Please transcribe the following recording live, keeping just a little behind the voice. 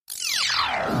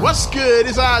What's good?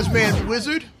 It's Ozman the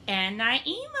Wizard. And Naima.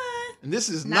 And this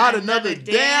is Not Another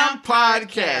Damn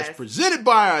Podcast, presented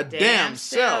by our damn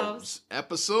selves.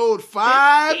 Episode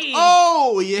 5. 50.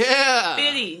 Oh, yeah.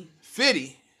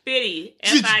 Fitty.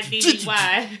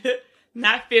 F-I-D-D-Y.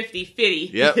 Not 50,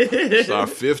 Fitty. Yep. It's our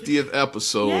 50th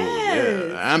episode. Yes.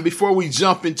 Yeah. And before we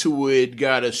jump into it,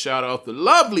 gotta shout out the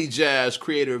lovely Jazz,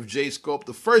 creator of J-Scope,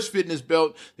 the first fitness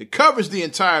belt that covers the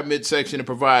entire midsection and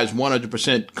provides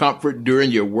 100% comfort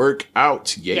during your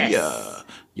workout. Yeah.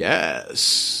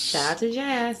 Yes. Shout out to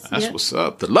Jazz. That's what's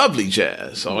up. The lovely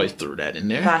Jazz. Always threw that in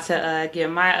there. About to get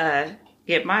my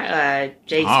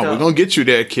J-Scope. Oh, we're gonna get you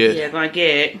there, kid. Yeah, gonna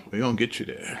get it. We're gonna get you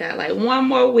there. Got like one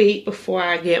more week before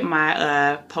I get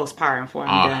my postpartum for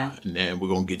I'm done. And then we're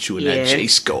gonna get you in that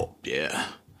J-Scope. Yeah.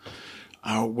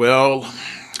 Well,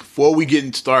 before we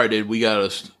get started, we're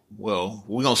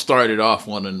gonna start it off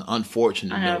on an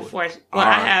unfortunate note.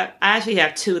 I actually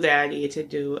have two that I need to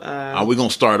do. We're gonna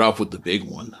start off with the big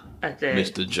one.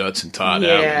 Mr. Judson Todd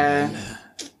Allen.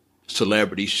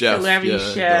 Celebrity chef.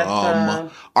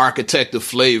 The architect of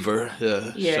flavor.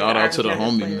 Shout out to the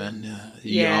homie,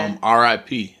 man.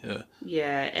 R.I.P.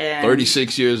 And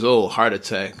 36 years old, heart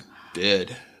attack,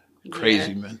 dead.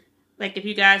 Crazy, man. Like, if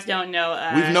you guys don't know...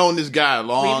 we've known this guy a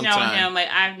long time. We've known him. Like,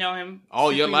 I've known him...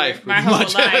 All your life. My whole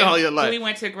life. All your life. We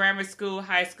went to grammar school,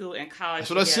 high school, and college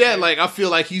That's what I said. Like, I feel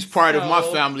like he's part of my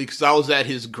family because I was at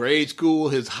his grade school,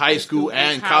 his high school,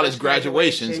 and college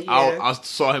graduations. I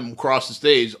saw him across the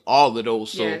stage, all of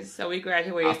those. So we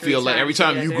graduated. I feel like every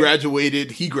time you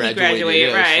graduated, he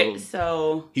graduated. Right.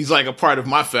 So he's like a part of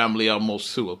my family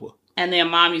almost, too. And then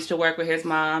Mom used to work with his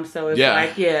mom, so it's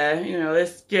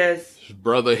it's just... His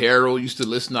brother Harold used to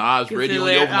listen to Oz Radio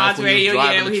when he was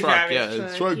driving the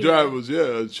truck. Truck drivers,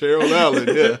 Cheryl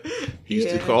Allen, He used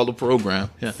to call the program.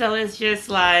 Yeah. So it's just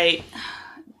like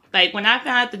when I found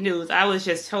out the news, I was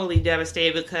just totally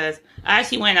devastated because I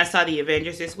actually went and I saw The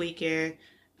Avengers this weekend.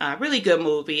 Really good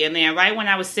movie. And then right when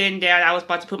I was sitting down, I was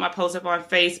about to put my post up on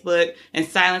Facebook and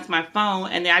silence my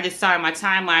phone. And then I just saw in my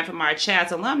timeline from our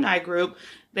Chats alumni group,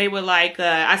 they were like,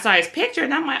 I saw his picture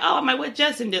and I'm like, what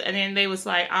Justin do? And then they was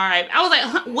like, all right. I was like,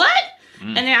 huh, what?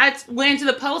 And then I went into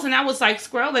the post and I was like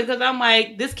scrolling because I'm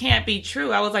like, this can't be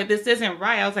true. I was like, this isn't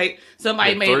right. I was like,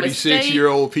 somebody made a mistake.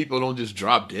 36-year-old people don't just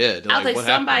drop dead. I was like,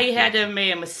 somebody had to have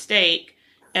made a mistake.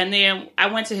 And then I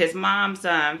went to his mom's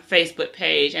Facebook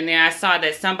page and then I saw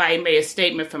that somebody made a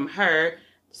statement from her.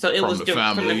 So it was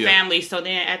from the family. So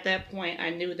then at that point,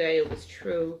 I knew that it was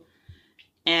true.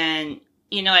 And...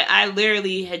 I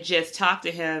literally had just talked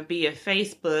to him via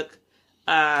Facebook.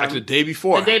 Like the day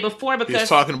before. Because... He was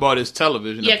talking about his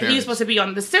television appearance. He was supposed to be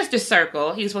on The Sister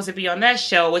Circle. He was supposed to be on that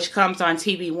show, which comes on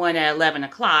TV One at 11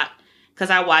 o'clock. Because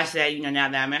I watch that, now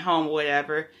that I'm at home or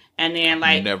whatever. And then,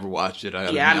 You never watched it,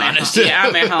 I'm honest.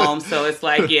 I'm at home. So it's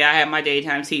like, I have my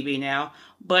daytime TV now.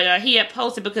 But he had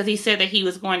posted because he said that he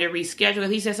was going to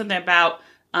reschedule. He said something about...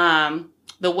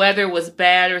 the weather was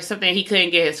bad or something. He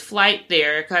couldn't get his flight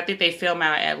there. Because I think they film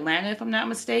out of Atlanta, if I'm not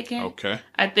mistaken. Okay.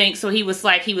 I think. So he was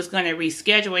like, he was going to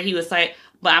reschedule it. He was like,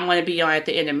 but I'm going to be on at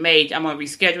the end of May. I'm going to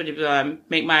reschedule to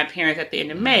make my appearance at the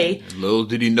end of May. Little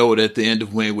did he know that the end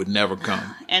of May would never come.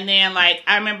 And then, I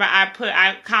remember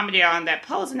I commented on that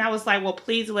post, and I was like, well,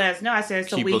 please let us know. I said,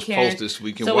 we can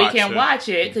watch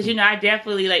it. Because, I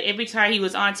definitely, every time he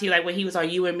was on TV, when he was on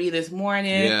You and Me This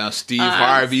Morning. Yeah, Steve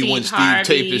Harvey, when Steve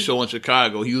taped his show in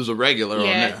Chicago, he was a regular on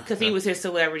there. Because he was his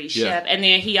celebrity chef. And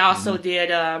then he also did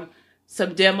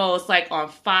some demos, on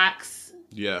Fox.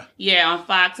 Yeah, on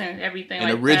Fox and everything.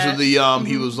 And originally,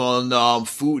 he was on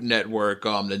Food Network,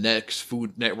 the next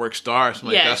Food Network star. So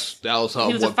that was how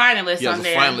he was a finalist on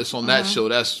there. Finalist on that show.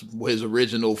 That's his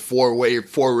original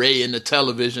foray into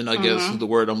television. I guess is the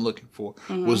word I'm looking for.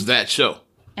 Was that show?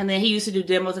 And then he used to do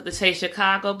demos at the Taste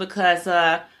Chicago because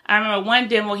I remember one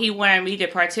demo he wanted me to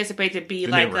participate to be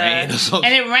and it rained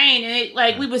and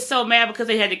it we were so mad because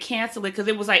they had to cancel it because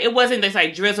it was it wasn't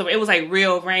this drizzle, it was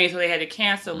real rain, so they had to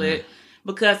cancel it.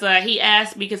 Because he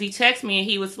asked me, because he texted me and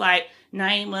he was like,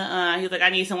 Naima, he was like, I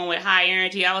need someone with high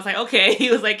energy. I was like, okay. He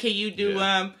was like, can you do,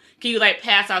 can you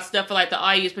pass out stuff for the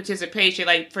audience participation,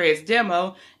 for his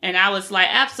demo? And I was like,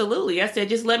 absolutely. I said,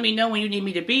 just let me know when you need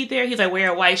me to be there. He's like,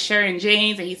 wear a white shirt and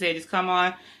jeans. And he said, just come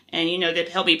on and, to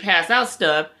help me pass out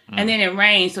stuff. And then it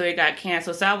rained, so it got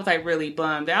canceled. So I was really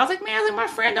bummed. I was like, man, my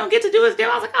friend don't get to do his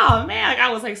demo. I was like, oh man, I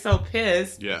was so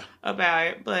pissed about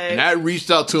it. But and I reached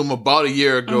out to him about a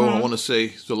year ago. I want to say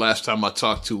it's the last time I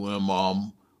talked to him.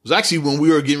 It was actually when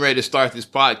we were getting ready to start this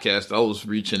podcast. I was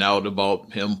reaching out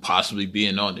about him possibly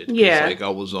being on it. Yeah, I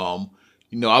was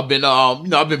I've been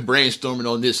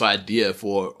brainstorming on this idea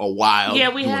for a while. Yeah,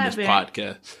 we doing have this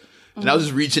podcast. And I was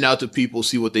just reaching out to people,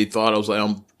 see what they thought. I was like,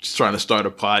 I'm just trying to start a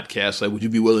podcast. Like, would you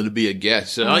be willing to be a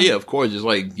guest? She said, oh, yeah, of course. Just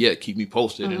like, yeah, keep me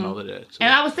posted and all of that. So,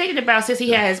 and I was thinking about, since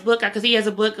he had his book, because he has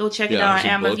a book, go check it out on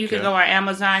Amazon. You can go on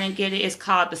Amazon and get it. It's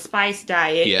called The Spice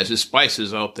Diet. He has his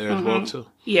spices out there as well, too.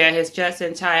 Yeah, his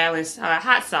Judson Ty Allen's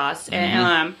hot sauce.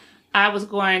 And I was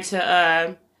going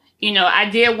to, I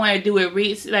did want to do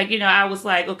it. I was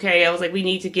like, we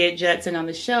need to get Judson on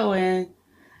the show. And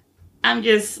I'm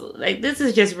just like, this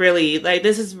is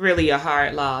really a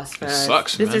hard loss for us. It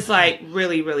sucks, man. This is like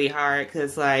really, really hard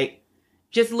because like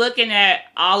just looking at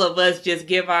all of us just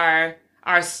give our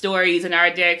stories and our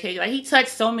dedication. Like he touched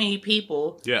so many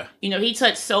people. Yeah. He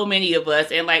touched so many of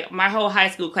us. And like my whole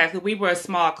high school class, because we were a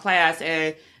small class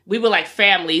and we were like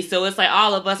family. So it's like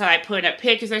all of us are like putting up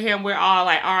pictures of him. We're all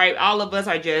like, all right, all of us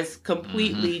are just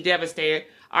completely devastated.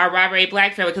 Our Robert A.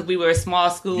 Black family, because we were a small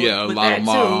school. Yeah, a lot of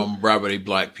my Robert A.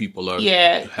 Black people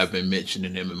have been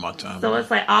mentioning him in my time. So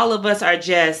it's like all of us are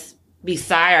just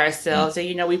beside ourselves.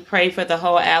 And, we pray for the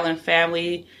whole Allen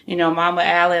family. Mama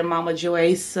Allen, Mama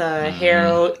Joyce,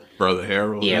 Harold. Brother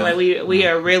Harold. Yeah, like we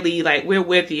are really like, we're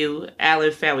with you,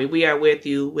 Allen family. We are with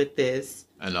you with this.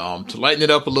 And to lighten it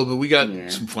up a little bit, we got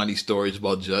some funny stories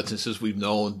about Judson since we've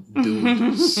known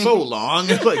dude so long,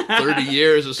 like 30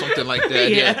 years or something like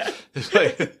that. Yeah. It's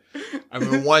like, I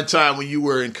remember one time when you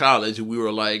were in college and we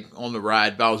were like on the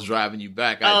ride, I was driving you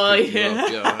back. I picked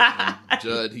you up, and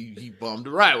Judd, he bummed the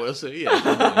ride with us. So, we're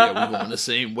going the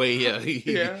same way. Yeah,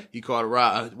 he caught a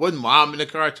ride. Wasn't Mom in the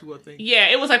car too, I think? Yeah,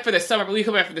 it was like for the summer, but we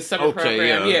come back for the summer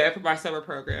program. Yeah, for my summer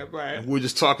program, right. And we were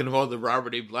just talking about the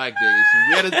Robert A. Black days. And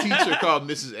we had a teacher called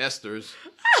Mrs. Esther's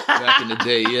back in the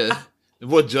day, yeah.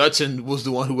 Well, Judson was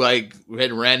the one who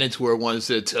had ran into her once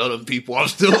and said, "Tell them people I'm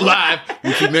still alive,"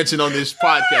 which we mentioned on this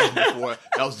podcast before.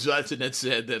 That was Judson that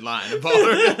said that line about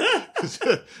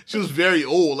her. She was very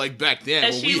old, like back then.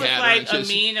 And when she we was had like her. a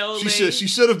mean old lady. She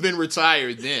should have been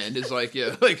retired then. It's like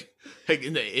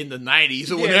in the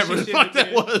 90s or whatever the fuck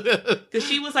that was. Because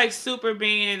she was like super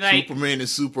mean and like super mean and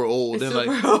super old. And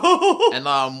old. And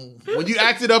when you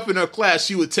acted up in her class,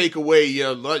 she would take away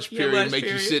your lunch period and make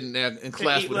you sit in there in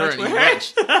class with her and eat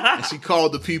lunch. And she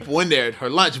called the people in there her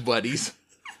lunch buddies.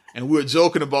 And we were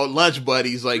joking about lunch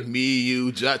buddies, like me,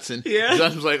 you, Judson. Yeah.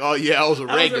 Judson was like, "Oh yeah, I was a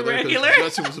regular." Because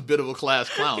Judson was a bit of a class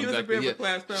clown. He was a bit of a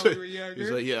class clown when we were younger. He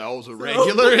was like, "Yeah, I was a regular."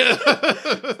 So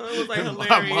it was like hilarious.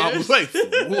 My mom was like, "Fool."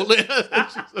 We was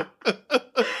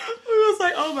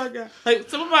like, "Oh my god!" Like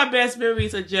some of my best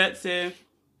memories of Judson.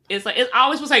 It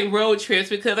always was like road trips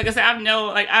because, like I said, I've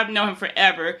known him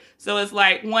forever. So it's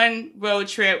like one road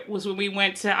trip was when we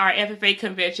went to our FFA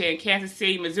convention in Kansas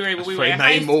City, Missouri, when we were in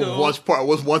high school.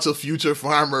 Was once a future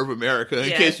farmer of America.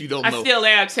 In case you don't know, I still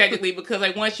am technically because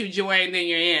like once you join, then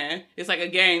you're in. It's like a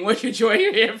gang. Once you join,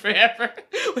 you're in forever.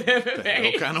 With FFA.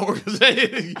 What kind of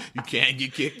organization? You can't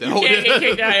get kicked out. You can't get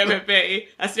kicked out of FFA.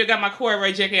 I still got my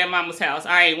corduroy jacket at Mama's house.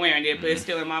 I ain't wearing it, but it's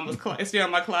still in Mama's. It's still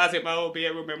in my closet, my old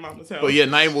bedroom at Mama's house. But yeah,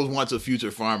 Naima was once a future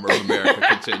farmer of America.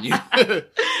 Continue.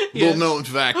 Little known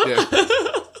fact there.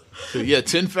 So yeah,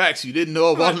 10 facts you didn't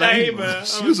know about Naima.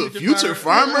 She was a future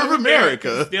farmer of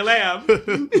America. Still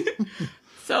am.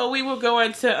 So we were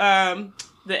going to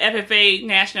the FFA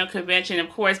National Convention. Of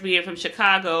course, being from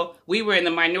Chicago, we were in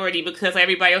the minority because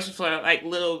everybody else was from like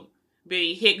little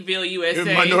bitty Hickville,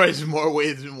 USA. Minorities in more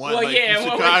ways than one. Well, like from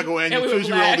Chicago, and because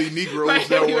you were only Negroes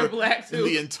that were black too. In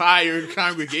the entire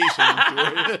congregation.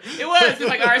 It was. It's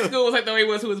like our school was like the only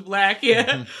ones who was black. Yeah.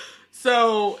 Mm-hmm.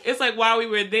 So it's like while we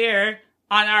were there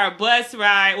on our bus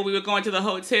ride, when we were going to the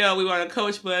hotel, we were on a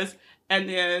coach bus, and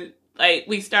then like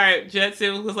we started.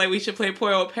 Judson was like, we should play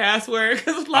Poor Old Password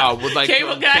because with like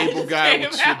Cable Guy with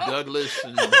Chip Douglas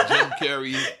and Jim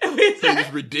Carrey played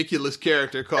this ridiculous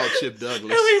character called Chip Douglas.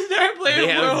 And we started playing.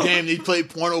 They had a game. They played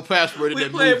Porno Password in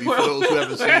that movie. For those who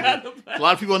haven't seen it, a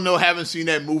lot of people haven't seen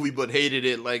that movie but hated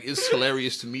it. Like it's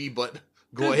hilarious to me. But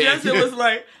go ahead. Judson was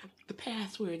like, the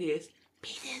password is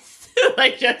penis.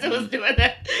 Like Judson was doing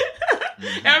that.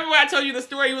 Mm-hmm. I remember I told you the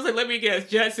story. He was like, "Let me guess."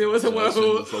 Judson was the one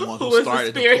who was the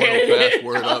spearhead.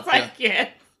 I was like, "Yeah."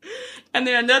 And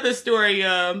then another story.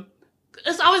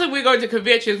 It's always when we go to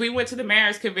conventions. We went to the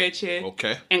Mariners Convention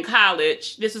in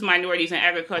college. This is Minorities in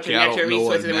Agriculture, Natural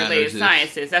Resources, and Related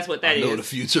Sciences. That's what that is. I know the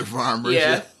future farmers.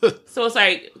 Yeah. So it's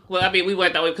like, well, I mean, we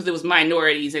went that way because it was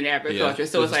minorities in agriculture. Yeah.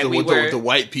 So it's like the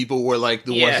white people were like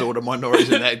the ones that were the minorities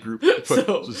in that group.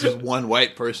 So it's just one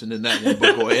white person in that one.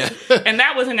 But go ahead. And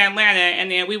that was in Atlanta.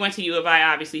 And then we went to U of I,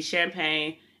 obviously,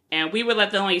 Champaign. And we were like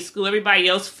the only school. Everybody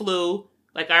else flew.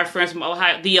 Like our friends from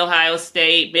Ohio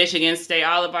State, Michigan State,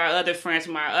 all of our other friends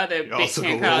from our other Big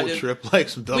Ten colleges. Road trip like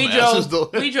some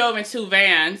dumbasses. We drove in 2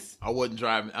 vans. I wasn't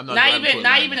driving. I'm not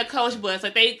not even a coach bus.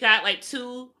 Like they got like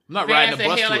two I'm not vans riding a bus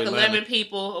that to held like Atlanta. 11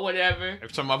 people or whatever. Every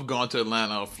time I've gone to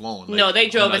Atlanta, I've flown. Like, No, they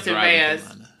drove I'm us not in driving to vans.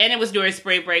 Atlanta. And it was during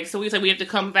spring break. So we said we have to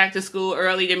come back to school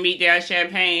early to meet down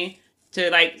Champaign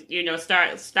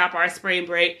to stop our spring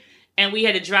break. And we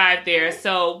had to drive there.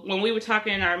 So when we were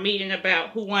talking in our meeting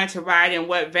about who wanted to ride in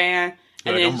what van,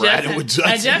 and like, then I'm riding with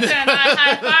Judson. And Judson and I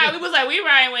high five. We was like, we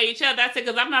riding with each other. I said,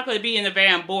 because I'm not going to be in the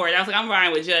van bored. I was like, I'm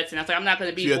riding with Judson. I was like, I'm not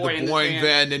going to be bored in the this boring van.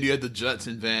 van, then you had the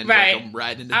Judson van. Right. Like, I'm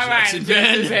riding the I'm Judson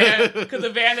riding van. Because the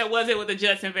van that wasn't with the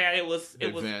Judson van, it was.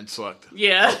 That van sucked.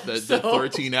 Yeah. The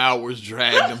 13 hours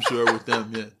dragged, I'm sure, with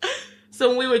them. Yeah. So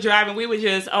when we were driving, we were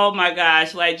just, oh my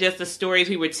gosh, like just the stories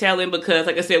we were telling because,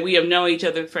 like I said, we have known each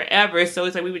other forever. So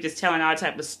it's like we were just telling all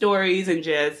type of stories and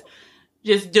just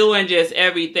doing just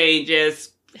everything,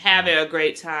 just having a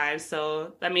great time.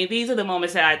 So, I mean, these are the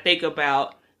moments that I think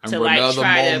about. I remember another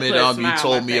moment you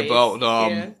told me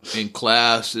about in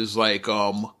class is like,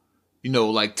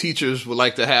 like teachers would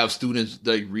like to have students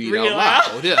like read out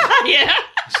loud. Yeah. Yeah.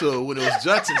 So when it was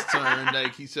Judson's turn,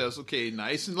 like he says, okay,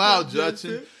 nice and loud,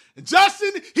 Judson. And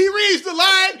Justin, he reads the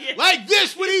line like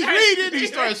this when he's reading. He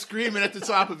starts screaming at the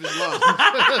top of his lungs.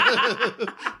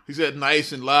 He said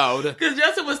nice and loud. Because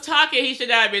Justin was talking, he should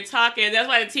not have been talking. That's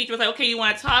why the teacher was like, okay, you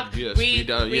want to talk? Yes, read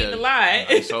the line.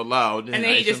 Nice so loud. And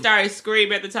then he just started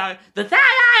screaming at the top.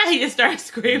 He just started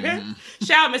screaming. Mm-hmm.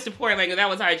 Shout out Mr. Portlanger. That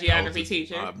was our geography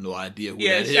teacher. I have no idea who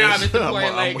that is. Shout out Mr.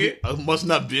 Portlanger. I must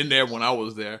not have been there when I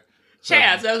was there.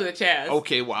 Chaz, that was a Chaz.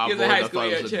 Okay, well, I thought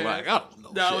it was a black. I don't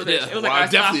know. No, it was like I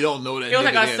definitely don't know that. It was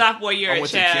like our sophomore year at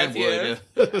Chaz.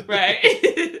 Yeah.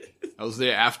 Right. I was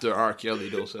there after R. Kelly,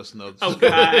 though, so that's another. Oh,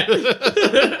 God.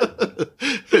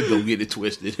 Don't get it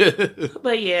twisted.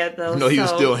 But yeah, though. He was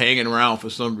still hanging around for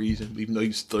some reason, even though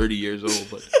he's 30 years old,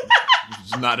 but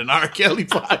it's not an R. Kelly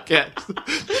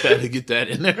podcast. Had to get that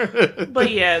in there. But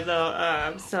yeah,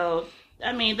 though, so,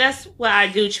 I mean, that's what I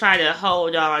do try to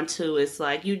hold on to. It's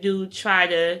like, you do try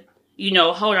to,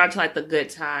 hold on to, like, the good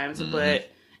times. Mm-hmm.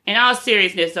 But in all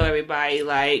seriousness, though, everybody,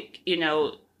 like,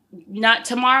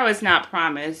 tomorrow is not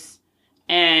promised.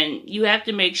 And you have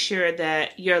to make sure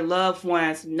that your loved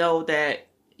ones know that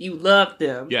you love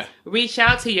them. Yeah. Reach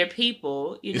out to your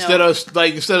people. Instead of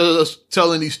us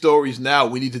telling these stories now,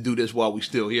 we need to do this while we're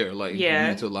still here. Like, we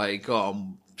need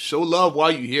to show love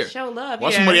while you're here. Show love.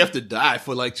 Why somebody have to die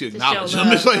to acknowledge them?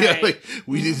 It's like,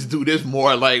 we need to do this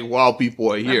more like while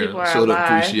people are here. Show the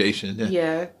appreciation.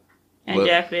 Yeah. And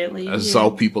definitely. That's how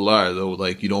people are, though.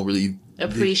 Like, you don't really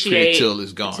appreciate till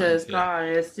it's gone. Till it's gone.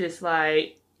 It's just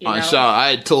like.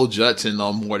 I had told Judson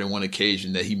on more than one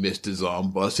occasion that he missed his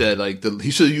bus. Said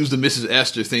he should have used the Mrs.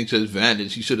 Esther thing to his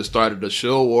advantage. He should have started a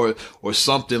show or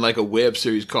something like a web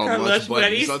series called Lunch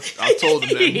Buddies. I told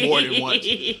him that more than once.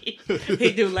 He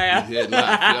do laugh. He did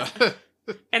laugh. Yeah.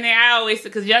 And then I always,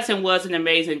 because Justin was an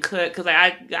amazing cook, because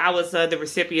I was the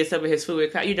recipient of some of his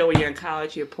food. When you're in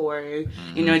college, you're poor,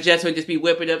 and Justin would just be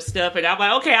whipping up stuff, and I'm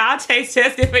like, okay, I'll taste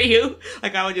test it for you.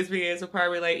 Like I would just be in his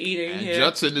apartment, like eating. And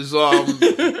Justin is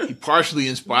he partially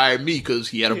inspired me because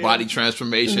he had a body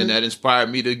transformation that inspired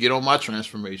me to get on my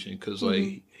transformation. Because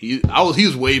he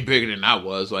was way bigger than I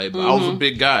was. Like I was a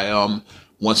big guy.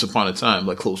 Once upon a time,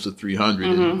 like close to 300,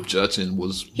 and Judson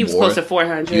was close to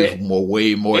 400. He was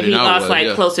way more and than I was. He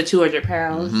lost close to 200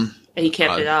 pounds, and he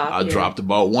kept it off. I dropped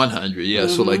about 100.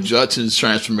 So like Judson's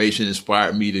transformation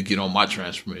inspired me to get on my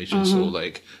transformation. So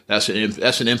like that's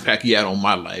an impact he had on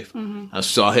my life. I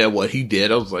saw what he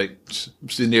did. I was like, I'm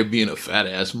sitting there being a fat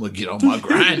ass. I'm gonna get on my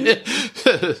grind.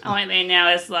 Only thing now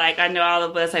it's like I know all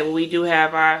of us when we do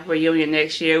have our reunion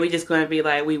next year, we just gonna be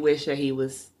like, we wish that he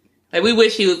was. Like we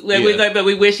wish he was, but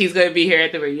we wish he's going to be here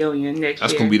at the reunion next year.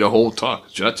 That's going to be the whole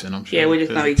talk, Judson. I'm sure. Yeah, we're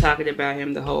just going to be talking about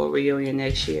him the whole reunion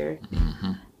next year.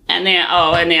 And then,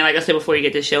 like I said before you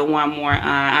get to show one more,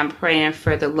 I'm praying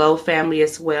for the Lowe family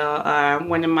as well.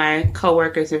 One of my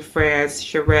coworkers and friends,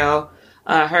 Sherelle,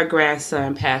 her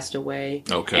grandson passed away.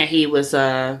 Okay, and he was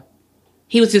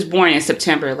just born in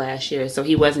September last year, so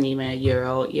he wasn't even a year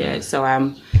old yet. So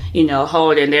I'm,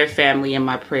 holding their family in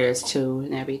my prayers too,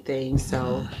 and everything.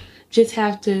 So. Just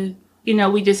have to,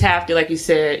 we just have to, like you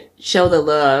said, show the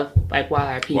love, like while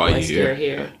our people are still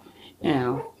here,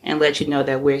 and let you know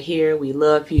that we're here, we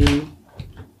love you,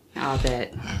 all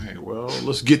that. All right, well,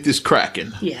 let's get this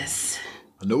cracking. Yes.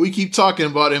 I know we keep talking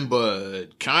about him,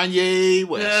 but Kanye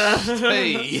West,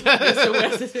 hey, Mr.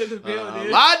 West is in the building. A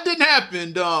lot didn't happen,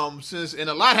 and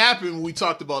a lot happened when we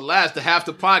talked about last. Half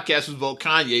the podcast was about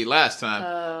Kanye last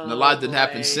time, and a lot didn't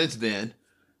happen since then.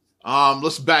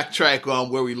 Let's backtrack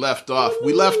on where we left off.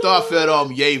 We left off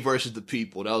at Ye versus the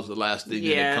People. That was the last thing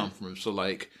that had come from him. So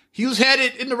like he was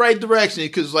headed in the right direction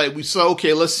because, like, we saw,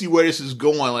 okay, let's see where this is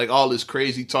going. Like, all this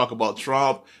crazy talk about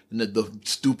Trump and the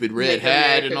stupid red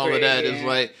hat and all of that is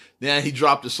like, then he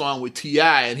dropped a song with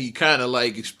T.I. and he kind of,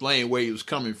 like, explained where he was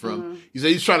coming from. Mm-hmm. He said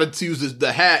he's trying to use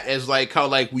the hat as, like, how,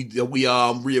 like, we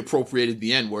reappropriated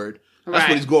the N-word. That's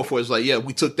what he's going for. It's like, yeah,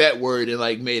 we took that word and,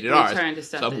 like, made it ours.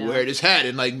 So I'm going to wear this hat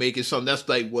and, like, make it something. That's,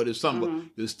 like, what it's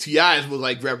something. Because T.I.'s was,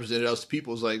 like, represented us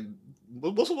people. It's like,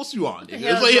 what's you on, nigga?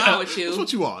 It's like, yeah, what's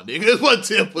what you on, nigga? It's one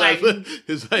tip. Like,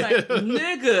 it's like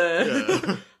nigga.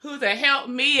 Yeah. Who's to help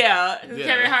me out?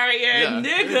 Kevin Hart,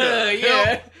 nigga. Yeah.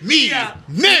 Help me,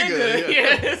 nigga.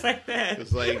 Yeah, it's like that.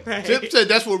 It's like, Tip said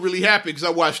that's what really happened because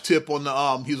I watched Tip on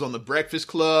the, he was on the Breakfast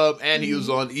Club and he was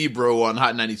on Ebro on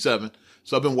Hot 97.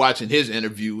 So I've been watching his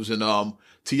interviews and,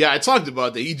 T.I. talked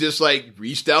about that. He just, like,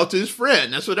 reached out to his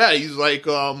friend. That's what that. He's like,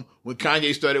 when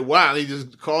Kanye started wilding, he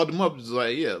just called him up. He's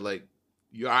like, yeah, like,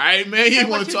 you all right, man? You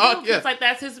want to talk? Yeah. It's like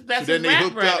that's his rap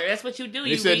brother. That's what you do.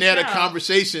 They said they had a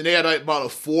conversation. They had like about a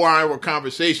 4-hour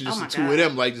conversation, just the two of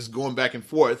them, like just going back and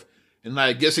forth. And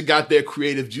like, I guess it got their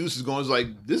creative juices going. It's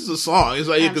like, this is a song. It's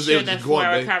like, because they were just going.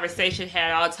 That 4-hour conveation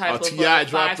had all types of T.I.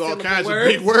 dropped all kinds of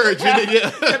big words in it. Yeah.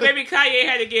 So maybe Kanye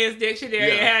had to get his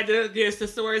dictionary and had to get his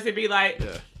thesaurus and be like.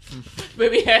 Yeah.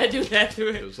 Maybe he had to do that to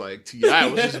it. It was like T.I.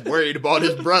 was just worried about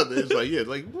his brother. It's like, yeah,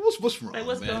 like what's wrong, like,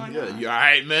 what's man? Going on? You all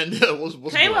right, man? What's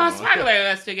they going on? Swagger like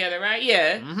us together, right?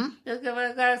 Yeah.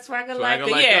 Mm-hmm. Got Swagger like us.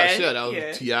 Yeah, that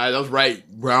was T.I. That was right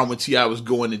around when T.I. was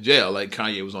going to jail. Like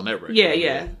Kanye was on that record.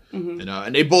 Yeah. Mm-hmm. You know,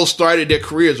 and they both started their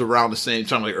careers around the same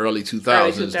time, like early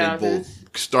 2000s. They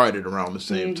both started around the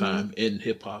same time in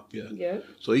hip hop. Yeah.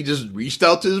 So he just reached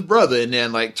out to his brother and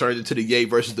then like turned into the Ye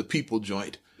versus the People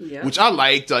joint. Yeah. Which I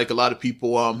liked. Like a lot of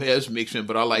people has mixed in,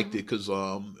 but I liked it because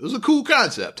it was a cool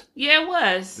concept. Yeah, it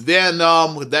was. Then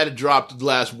that had dropped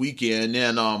last weekend.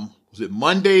 Then was it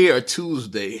Monday or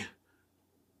Tuesday?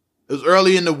 It was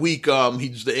early in the week.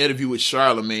 The interview with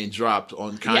Charlamagne dropped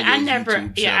on Kanye's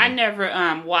YouTube channel. I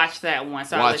never watched that one.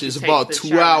 So it's about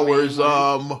 2 hours.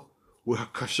 With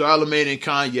Charlamagne and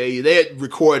Kanye, they had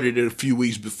recorded it a few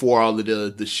weeks before all of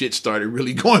the shit started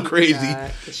really going crazy.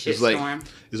 The shit storm.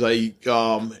 It's like,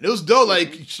 it was dope.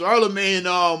 Like Charlamagne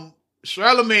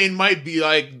might be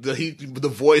like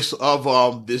the voice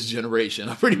of this generation,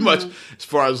 pretty much as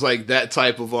far as like that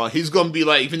type of. He's gonna be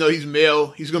like, even though he's male,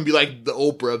 he's gonna be like the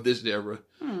Oprah of this era.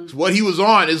 So what he was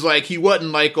on is like he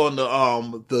wasn't like on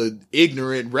the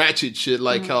ignorant ratchet shit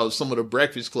like how some of the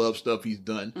Breakfast Club stuff he's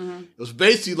done. It was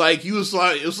basically like it was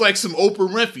like some Oprah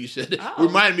Winfrey shit.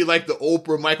 Reminded me like the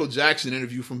Oprah Michael Jackson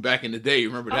interview from back in the day.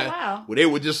 Remember that? Wow. Where they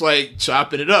were just like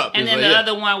chopping it up. And then like, the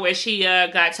other one where she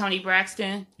got Toni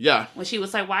Braxton. Yeah. When she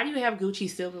was like, "Why do you have Gucci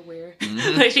silverware?"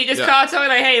 Like she just called Toni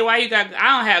like, "Hey, why you got?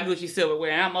 I don't have Gucci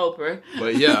silverware. I'm Oprah."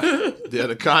 But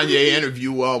the Kanye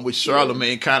interview with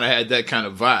Charlamagne kind of had that kind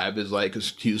of vibe. It's like,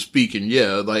 cause he was speaking,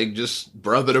 like just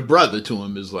brother to brother to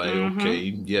him is like,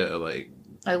 okay, like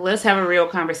let's have a real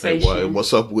conversation. Like,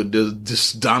 what's up with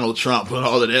this Donald Trump and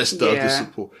all of that stuff? Yeah.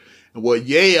 Support. And what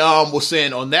Ye was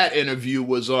saying on that interview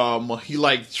was he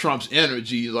liked Trump's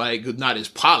energy, like not his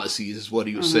policies, is what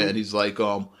he was saying. He's like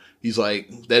that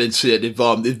it said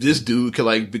if this dude could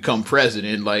like become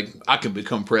president, like I can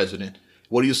become president.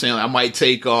 What are you saying? I might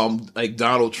take like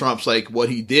Donald Trump's like what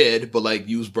he did, but like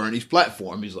use Bernie's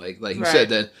platform. He's like he said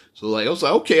that. So like I was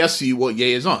like, okay, I see what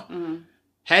Ye is on.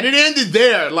 Had it ended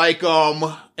there, like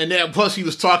and then plus he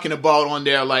was talking about on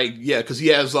there like because he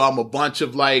has a bunch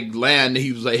of like land that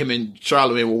he was like him and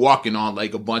Charlamagne were walking on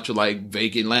like a bunch of like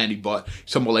vacant land he bought.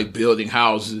 Some were like building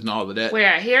houses and all of that.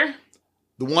 Where here?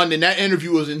 The one in that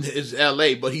interview was in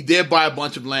L.A., but he did buy a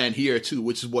bunch of land here, too,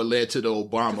 which is what led to the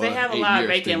Obama. They have a lot of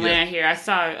vacant land here. I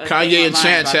saw Kanye and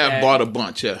Chance have bought a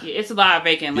bunch, It's a lot of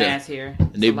vacant lands here.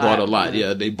 And they bought a lot,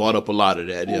 They bought up a lot of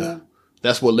that,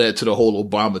 That's what led to the whole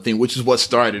Obama thing, which is what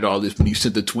started all this when he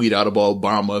sent the tweet out about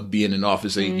Obama being in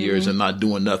office 8 years and not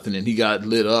doing nothing, and he got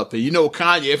lit up. And you know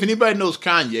Kanye, if anybody knows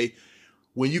Kanye,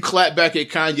 when you clap back at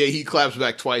Kanye, he claps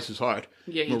back twice as hard.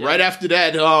 Yeah, but right after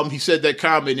that, he said that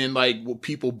comment and like when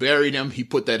people buried him, he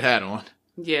put that hat on.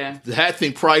 Yeah. The hat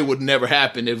thing probably would never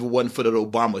happen if it wasn't for that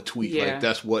Obama tweet. Yeah. Like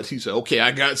that's what he said. Okay,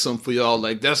 I got some for y'all.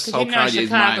 Like that's how Chicago, Kanye's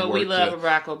mind worked. We love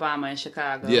Barack Obama in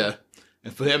Chicago. Yeah.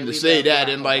 And for him to We say love that,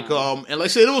 Barack and like, Obama. and like I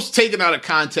said, it was taken out of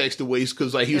context the ways,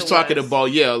 because like he was It talking was.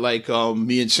 about,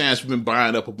 me and Chance, we've been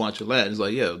buying up a bunch of land. It's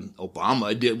like,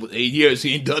 Obama did with 8 years,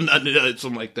 he ain't done nothing,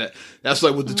 something like that. That's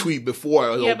like with the tweet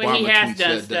before. Yeah, Obama but he has tweet done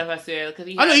said stuff. that. I said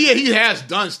because I know, he has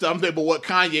done stuff, but what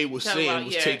Kanye was saying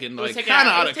was taken like kind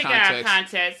of out of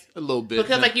context, a little bit,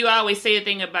 because like you always say the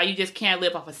thing about you just can't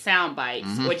live off of sound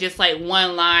bites or just like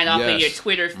one line off of your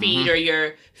Twitter feed or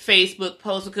your Facebook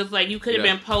post, because like you could have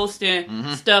been posting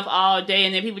stuff all day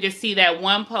and then people just see that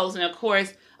one post, and of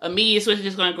course a media switch is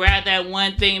just going to grab that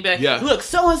one thing and be like, look,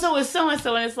 so and so is so and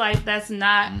so, and it's like that's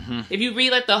not. If you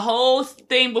read like the whole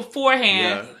thing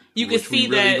beforehand, you can see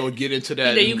we really that. Gonna get into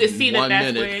that. You can see that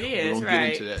that's minute. where it is, we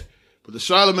right? Get into that. But the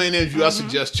Charlamagne interview, I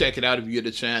suggest check it out if you get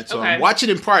a chance. Okay. Watch it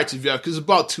in parts if you because it's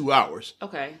about 2 hours.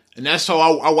 Okay. And that's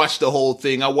how I watched the whole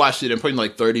thing. I watched it in probably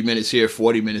like 30 minutes here,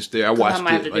 40 minutes there. I watched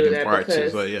it like in parts.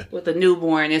 With the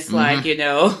newborn, it's like,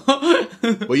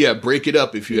 But yeah, break it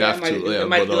up if you have to. It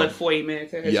might be like 40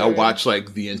 minutes. I watched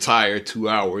like the entire 2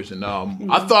 hours, and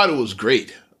I thought it was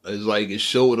great. It's like it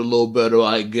showed a little bit, or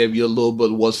like gave you a little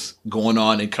bit of what's going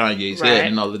on in Kanye's head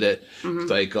and all of that. It's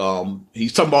like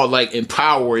he's talking about like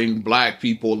empowering black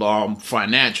people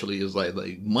financially. It's like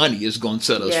money is going to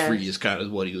set us free. Is kind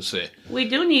of what he was saying. We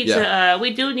do need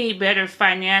to need better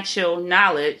financial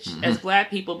knowledge as black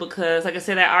people, because like I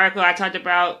said, that article I talked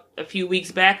about a few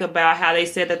weeks back about how they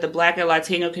said that the black and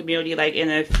Latino community, like in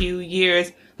a few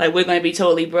years, like we're going to be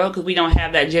totally broke because we don't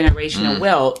have that generational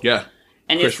wealth. Yeah.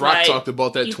 And Chris Rock talked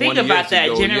about that 20 years ago. You think about that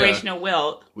generational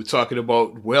wealth. We're talking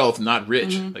about wealth, not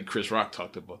rich. Like Chris Rock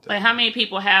talked about that. Like how many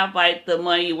people have like the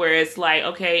money where it's like,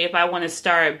 okay, if I want to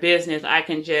start a business, I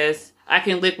can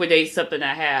liquidate something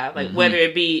I have, like whether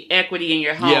it be equity in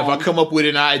your home. Yeah, if I come up with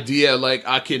an idea, like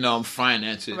I can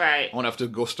finance it. Right. I don't have to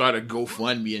go start a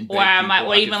GoFundMe and. Or I might,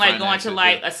 or even like going to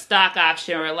like a stock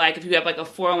option, or like if you have like a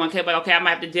 401k, but okay, I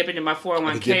might have to dip into my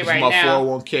 401k right now.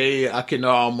 My 401k, I can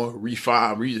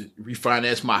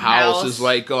refinance my house. It's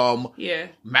like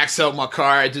max out my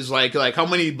car. Just like how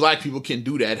many black people can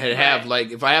do that? Have like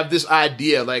if I have this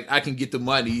idea, like I can get the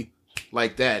money.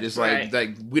 Like that, it's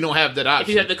like we don't have that option. If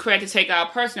you have the credit to take out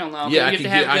a personal loan, I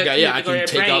can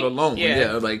take out a loan.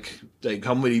 Yeah, like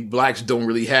how many blacks don't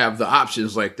really have the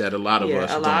options like that? A lot of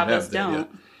us don't. Yeah.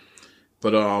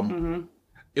 But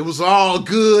it was all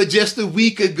good just a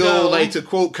week ago. Like to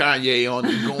quote Kanye on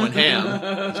going ham.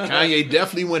 Kanye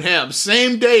definitely went ham.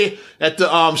 Same day that the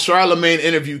Charlamagne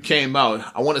interview came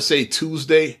out. I want to say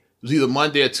Tuesday. It was either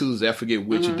Monday or Tuesday. I forget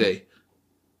which day.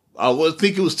 I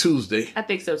think it was Tuesday. I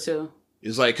think so too.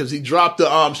 It's like, because he dropped the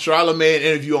Charlamagne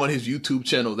interview on his YouTube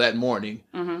channel that morning.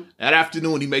 That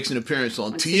afternoon, he makes an appearance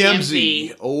on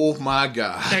TMZ. Oh, my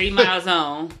God. 30 miles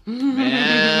on.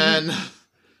 Man.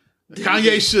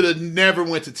 Kanye should have never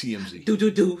went to TMZ.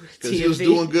 Because he was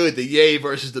doing good. The Ye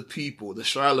versus the People, the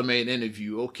Charlamagne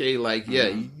interview. Okay, like,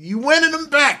 you winning them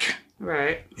back.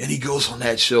 Right. And he goes on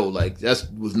that show. Like, that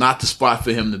was not the spot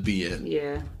for him to be in.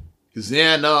 Yeah. Cause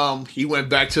then he went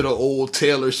back to the old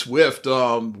Taylor Swift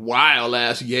wild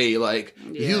ass Ye. Like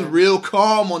he was real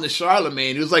calm on the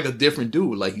Charlamagne. He was like a different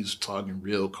dude. Like he was talking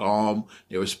real calm.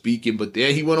 They were speaking, but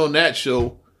then he went on that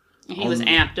show. He was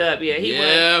amped up. Yeah, he was.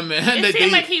 Yeah, man. It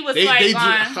seemed like he was his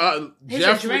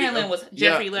adrenaline was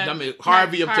Jeffrey Levin. I mean,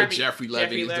 Harvey up to Jeffrey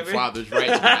Levin is the father's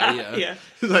rights guy. Yeah.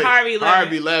 Like,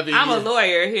 Harvey Levin. I'm a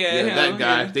lawyer here. Yeah, that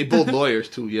guy. They both lawyers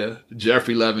too. Yeah,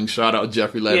 Jeffrey Levin. Shout out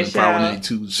Jeffrey Levin. Power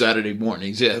 92 Saturday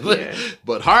mornings. Yeah,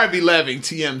 but Harvey Levin,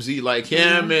 TMZ, like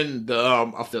him and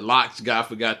the Locks guy. I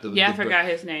forgot I forgot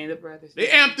his name. The brothers. They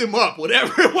amped him up.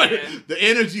 Whatever. The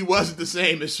energy wasn't the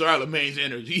same as Charlamagne's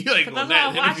energy. Like on that. I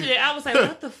was watching it. I was like,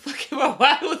 what the fuck am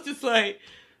I? I was just like.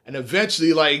 And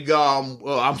eventually, like,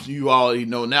 you already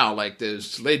know now, like, the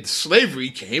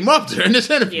slavery came up during this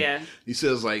interview. Yeah. He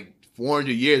says, like,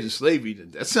 400 years of slavery.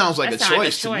 That sounds like a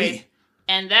choice to me.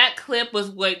 And that clip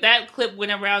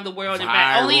went around the world. In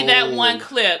fact, only that one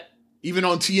clip. Even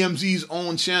on TMZ's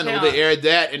own channel, they aired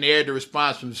that, and they aired the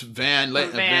response from Van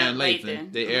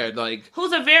Lathan. They aired, like...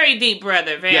 Who's a very deep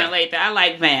brother, Van Lathan. I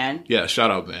like Van. Yeah, shout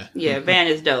out Van. Yeah, Van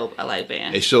is dope. I like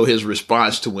Van. They show his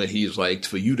response to when he's like,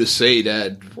 for you to say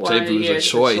that slavery was a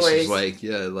choice. It's like,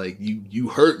 like, you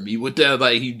hurt me with that.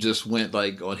 Like, he just went,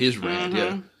 like, on his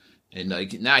rant, And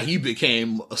like now he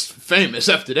became famous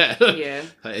after that. Yeah.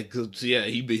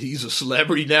 He's a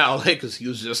celebrity now. Like, cause he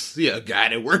was just a guy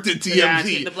that worked at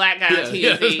TMZ. The black guy on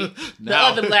TMZ. The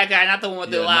other black guy, not the one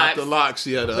with the locks. Not the locks.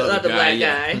 Yeah, the other black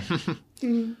guy.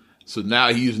 So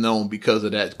now he's known because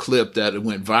of that clip that it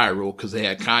went viral because they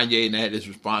had Kanye and they had his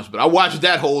response. But I watched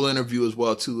that whole interview as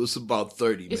well too. It's about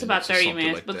 30 minutes. It's about 30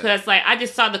 minutes because like I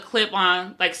just saw the clip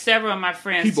on like several of my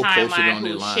friends' timeline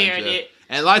who shared it.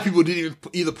 And a lot of people didn't even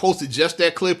either posted just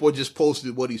that clip or just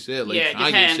posted what he said. Like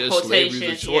Kanye said slavery's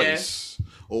a choice. Yeah.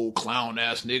 Old clown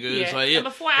ass nigga. Yeah. It's like,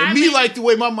 yeah. And me, like the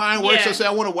way my mind works, I say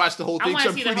I want to watch the whole thing. So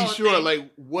I'm pretty sure like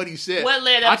what he said. What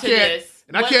led up to this?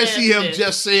 And I can't see him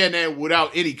just saying that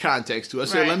without any context to it. I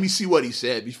said, let me see what he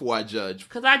said before I judge.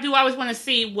 Because I do always want to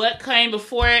see what came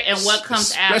before it and what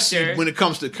comes after. Especially when it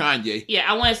comes to Kanye.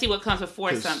 Yeah, I want to see what comes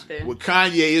before something. With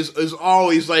Kanye is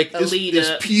always like,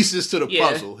 it's pieces to the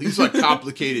puzzle. He's like a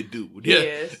complicated dude.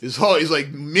 Yeah. He's like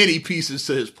many pieces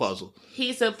to his puzzle.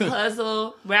 He's a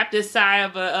puzzle wrapped inside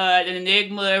of an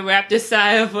enigma, wrapped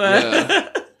inside of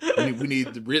a... We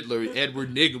need the Riddler,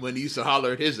 Edward Nygma needs to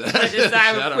holler at his ass.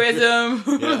 Inside of a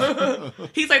prism. Yeah.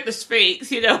 He's like the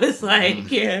Sphinx, it's like,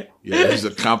 Yeah, he's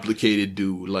a complicated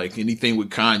dude. Like anything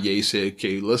with Kanye said,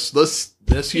 okay, let's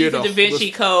hear the Da Vinci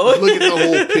Code. Let's look at the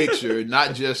whole picture,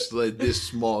 not just like this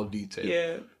small detail.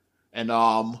 Yeah. And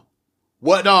and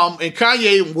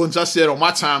Kanye, once I said on my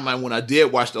timeline when I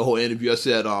did watch the whole interview, I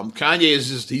said Kanye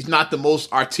is he's not the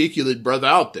most articulate brother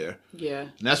out there. Yeah.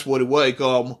 And that's what it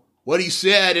was. What he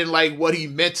said and like what he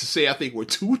meant to say, I think were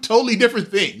two totally different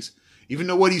things. Even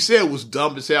though what he said was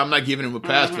dumb to say, I'm not giving him a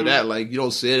pass for that. Like you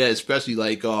don't say that, especially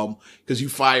like because you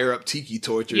fire up tiki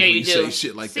torches when you say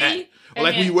shit like that. Or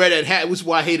like when you wear that hat, which is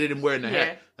why I hated him wearing the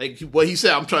hat. Like what he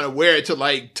said, I'm trying to wear it to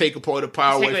like take apart the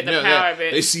power away from them.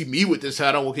 They see me with this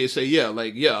hat, I'm okay to say, a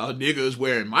nigga is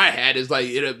wearing my hat. It's like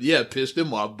it pissed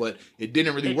him off, but it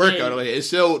didn't really work out. Like it's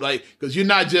so like because you're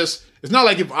not just. It's not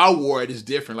like if I wore it, it's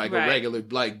different, like a regular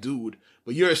black dude.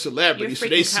 But you're a celebrity, so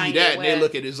they see Kanye that and they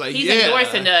look at it, it's like, he's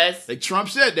endorsing us. Like Trump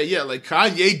said that, like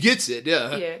Kanye gets it,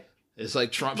 Yeah. It's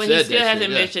like Trump said that. But he still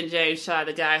hasn't mentioned James Shaw,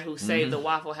 the guy who saved the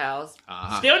Waffle House.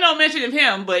 Still no mention of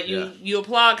him, but you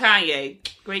applaud Kanye.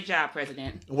 Great job,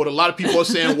 President. What a lot of people are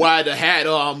saying why the hat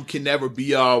can never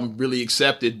be really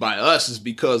accepted by us is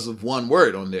because of one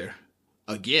word on there.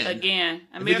 Again.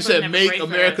 America said make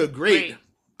America great.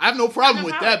 I have no problem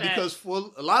with that because for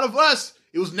a lot of us,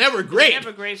 it was never great.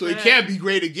 So it can't be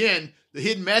great again. The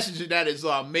hidden message of that is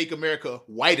make America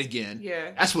white again.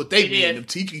 Yeah. That's what they mean, them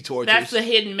tiki torches. That's the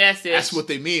hidden message. That's what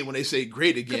they mean when they say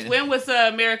great again. When was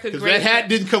America great? Because that hat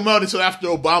didn't come out until after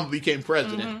Obama became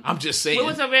president. Mm-hmm. I'm just saying. When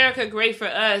was America great for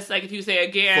us? Like if you say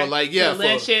again, for the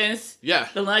lynchings,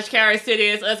 the lunch carrier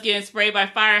cities, us getting sprayed by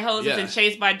fire hoses and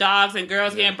chased by dogs and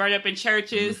girls getting burned up in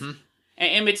churches. Mm-hmm. And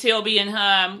Emmett Till being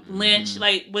lynched,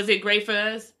 like, was it great for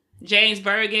us? James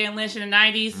Byrd getting lynched in the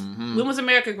 90s? Mm-hmm. When was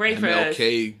America great for us?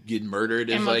 MLK getting murdered.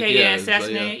 MLK getting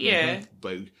assassinated,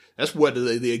 But that's what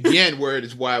the again word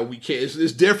is why we can't.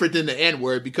 It's different than the N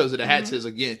word because of the hat says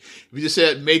again. If you just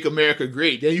said make America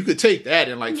great, then you could take that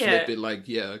and flip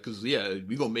it because we're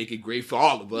going to make it great for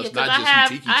all of us, not just some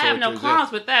tiki torches. I have no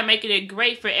qualms with that, making it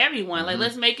great for everyone. Like,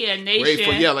 let's make it a nation. Great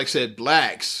for, like I said,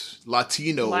 blacks.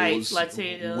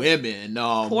 Latinos, women,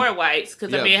 poor whites,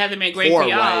 because it hasn't been great for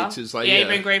y'all. Whites is like, it ain't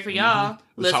been great for y'all.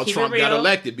 Mm-hmm. That's how Trump got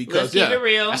elected because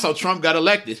that's how Trump got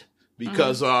elected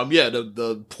because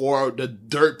the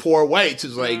dirt poor whites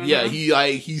is like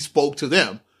he spoke to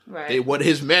them. Right, what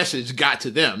his message got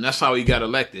to them. That's how he got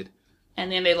elected. And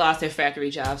then they lost their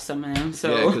factory jobs, some of them.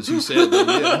 So because he said,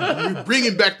 "You're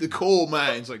bringing back the coal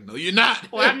mines." Like, no, you're not.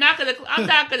 Well, I'm not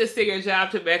gonna send your job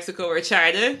to Mexico or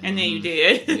China, and then you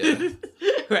did. Yeah.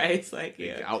 Right? It's like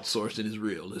outsourcing is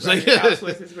real. It's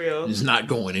outsourcing is real. It's not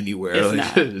going anywhere. It's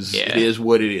not. It is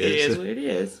what it is. It is what it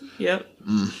is. Yep.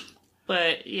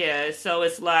 But so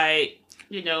it's like.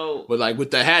 But like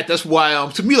with the hat, that's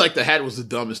why to me like the hat was the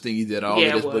dumbest thing he did.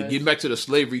 But getting back to the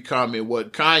slavery comment,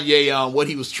 what Kanye what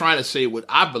he was trying to say, what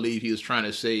I believe he was trying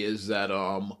to say is that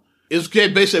it's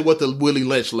basically what the Willie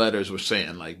Lynch letters were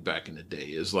saying, like back in the day.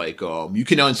 It's like you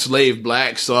can enslave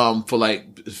blacks for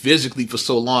like physically for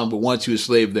so long, but once you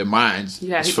enslave their minds,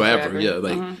 it's forever. Yeah,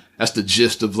 like that's the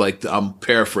gist of like I'm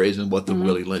paraphrasing what the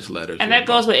Willie Lynch letters. And that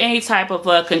goes with any type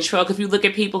of control. Because if you look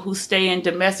at people who stay in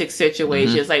domestic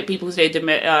situations, like people who stay in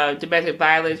domestic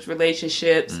violence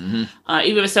relationships, even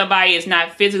if somebody is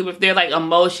not physically, if they're like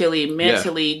emotionally,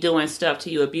 mentally doing stuff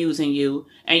to you, abusing you,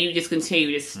 and you just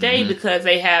continue to stay because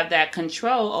they have that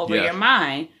control over your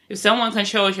mind. If someone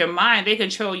controls your mind, they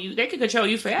control you. They can control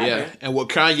you forever. Yeah, and what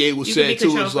Kanye was saying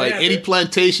too is like any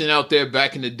plantation out there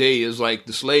back in the day is like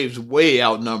the slaves way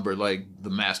outnumbered like the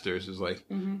masters. Is like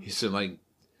he said like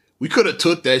we could have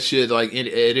took that shit like at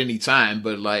any time,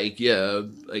 but like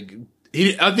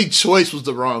I think choice was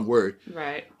the wrong word.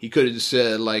 Right. He could have just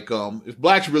said, like, if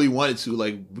blacks really wanted to,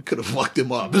 like, we could have fucked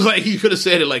him up. It's like, he could have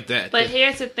said it like that. But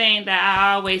here's the thing that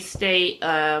I always state,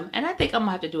 and I think I'm going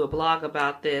to have to do a blog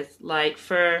about this. Like,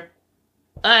 for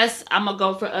us, I'm going to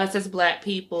go for us as black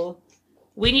people.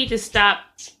 We need to stop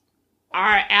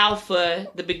our alpha,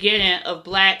 the beginning of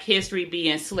black history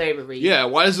being slavery. Yeah,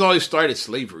 why does it always start at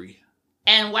slavery?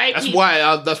 And white That's people...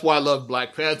 That's why I love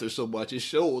Black Panther so much. It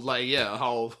showed, like,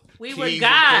 how... We were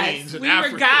gods. We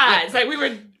were gods. Like, we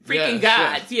were freaking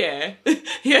gods. Yeah.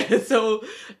 Yeah, so...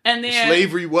 And then...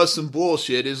 Slavery was some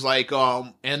bullshit. It's like,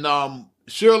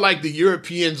 sure, like, the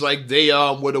Europeans, like, they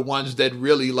were the ones that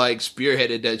really, like,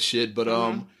 spearheaded that shit. But,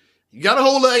 you gotta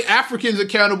hold, like, Africans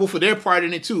accountable for their part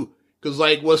in it, too. Because,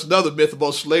 like, what's another myth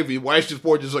about slavery? Whites just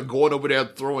were just, like, going over there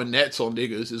throwing nets on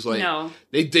niggas. It's like, no.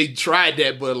 They tried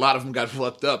that, but a lot of them got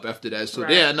fucked up after that. So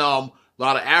then, a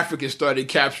lot of Africans started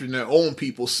capturing their own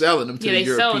people, selling them to the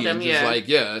Europeans. Sold them, yeah. It's like,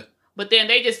 yeah. But then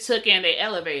they just took in, they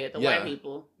elevated the white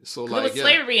people. So, like, it was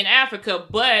slavery in Africa,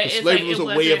 but slavery was a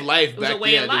way of life back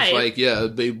then. It's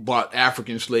like, they bought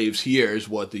African slaves here is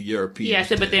what the Europeans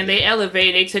did. But then they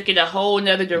elevated, they took it a whole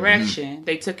nother direction. Mm-hmm.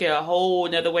 They took it a whole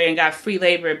nother way and got free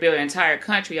labor and built an entire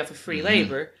country off of free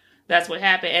labor. That's what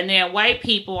happened. And then white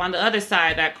people on the other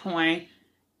side of that coin,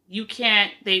 you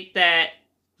can't think that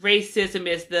racism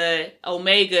is the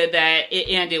omega that it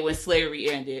ended when slavery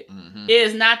ended. Mm-hmm. It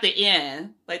is not the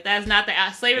end. Like, that's not the...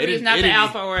 Slavery is not the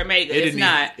alpha or omega. It's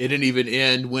not. It didn't even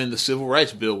end when the Civil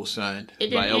Rights Bill was signed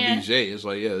by LBJ. It's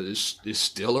like, it's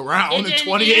still around in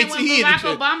 2018. When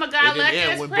Barack Obama got elected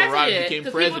as when president. Barack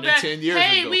became president 10 years ago.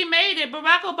 Hey, we made it.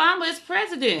 Barack Obama is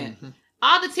president. Mm-hmm.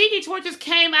 All the tiki torches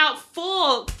came out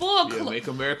full. Yeah, Make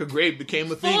America Great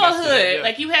became a thing. Full hood. Yeah.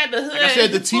 Like, you had the hood. Like I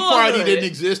said, the Tea Party didn't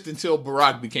exist until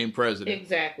Barack became president.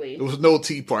 Exactly. There was no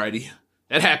Tea Party.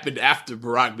 That happened after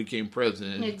Barack became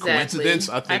president. Exactly. Coincidence?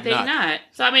 I think not.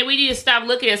 So, I mean, we need to stop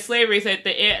looking at slavery as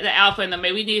the alpha and the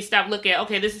omega. We need to stop looking at,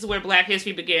 okay, this is where black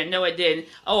history began. No, it didn't.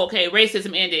 Oh, okay,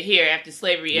 racism ended here after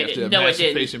slavery ended. After no, it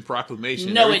didn't. Emancipation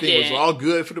Proclamation. No, everything it didn't. was all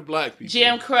good for the black people.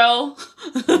 Jim Crow.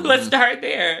 Let's start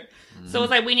there. So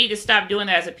it's like we need to stop doing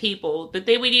that as a people. The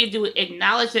thing we need to do is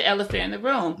acknowledge the elephant in the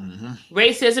room. Mm-hmm.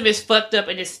 Racism is fucked up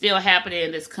and it's still happening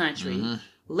in this country. Mm-hmm.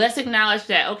 Let's acknowledge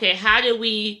that. Okay, how do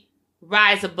we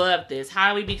rise above this? How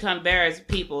do we become better as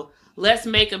people? Let's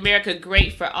make America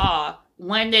great for all.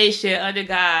 One nation under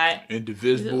God.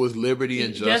 Indivisible with liberty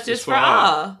and justice for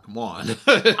all. Come on.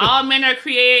 All men are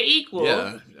created equal.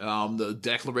 Yeah. The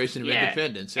Declaration of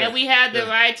Independence. Yeah. And we have the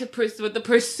right to pursue the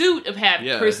pursuit of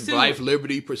happiness. Yeah. Life,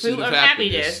 liberty, pursuit of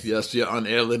happiness. Yes, your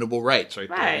unalienable rights right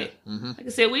there. Mm-hmm. Like I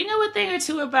said, we know a thing or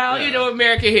two about,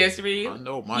 American history. I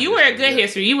know my You were a good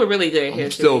history. You were really good at history.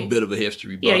 I'm still a bit of a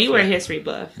history buff. Yeah, you were a history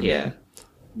buff. Yeah.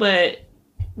 But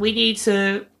we need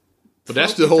to... But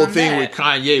that's the whole thing with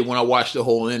Kanye when I watched the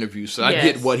whole interview. So I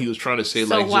get what he was trying to say.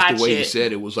 So like, just the way he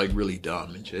said it was, like, really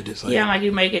dumb and shit. It's like, I'm like,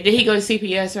 you make it. Did he go to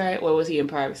CPS, right? Or was he in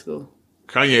private school?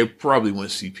 Kanye probably went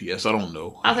CPS. I don't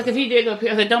know. I was like, if he did go,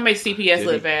 I was like, don't make CPS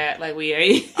look bad. Like, we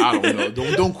ain't. I don't know.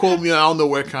 Don't quote me. I don't know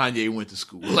where Kanye went to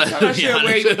school. I'm not sure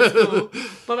where he went to school.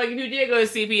 But, like, if you did go to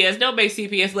CPS, don't make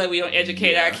CPS like we don't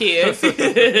educate our kids.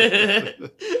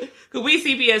 Because we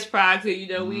CPS proxy,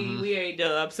 we ain't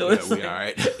dumb. So it's we like, all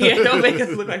right. Don't make us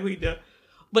look like we dumb.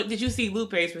 But did you see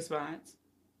Lupe's response?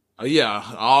 Yeah,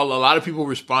 a lot of people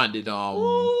responded.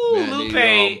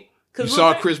 Lupe. You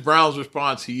saw Chris Brown's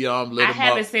response. He lit him up. I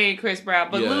haven't seen Chris Brown,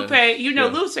 but Lupe,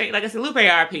 Lupe, like I said, Lupe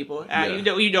are people.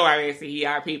 You know our answer, he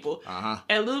are people. Uh-huh.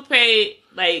 And Lupe,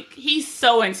 like, he's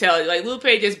so intelligent. Like,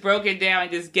 Lupe just broke it down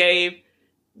and just gave,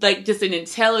 like, just an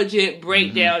intelligent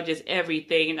breakdown of just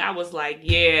everything. And I was like,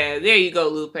 yeah, there you go,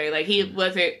 Lupe. Like, he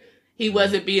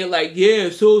wasn't being like, yeah,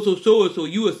 so,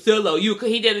 you a sellout.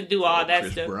 He didn't do all that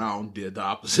Chris stuff. Chris Brown did the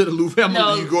opposite of Lupe.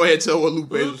 You go ahead and tell what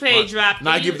Lupe dropped.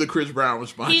 Not give the Chris Brown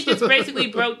response. He just basically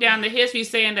broke down the history,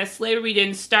 saying that slavery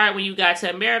didn't start when you got to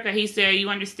America. He said, you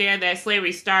understand that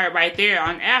slavery started right there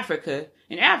in Africa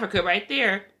right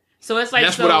there. So it's like...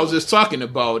 That's what I was just talking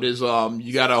about, is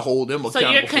you got to hold them accountable.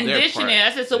 So you're conditioning. I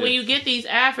said, when you get these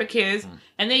Africans,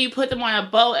 and then you put them on a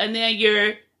boat, and then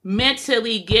you're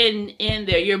mentally getting in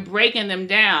there, you're breaking them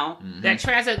down. Mm-hmm. That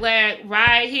transatlantic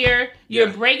ride here, you're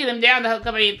breaking them down.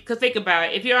 Because think about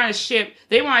it, if you're on a ship,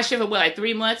 they were on a ship for what, like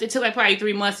 3 months? It took like probably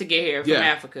 3 months to get here from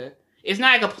Africa. It's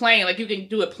not like a plane, like you can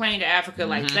do a plane to Africa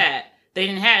like that. They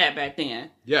didn't have that back then.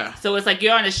 Yeah. So it's like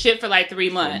you're on a ship for like 3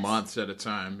 months. For months at a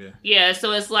time, yeah. Yeah,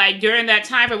 so it's like during that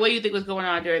time, what do you think was going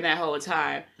on during that whole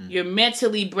time? You're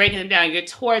mentally breaking them down. You're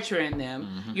torturing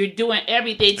them. You're doing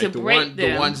everything to break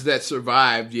them. The ones that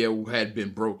survived, had been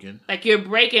broken. Like you're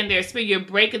breaking their spirit. You're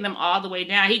breaking them all the way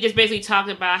down. He just basically talked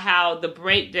about how the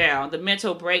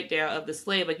mental breakdown of the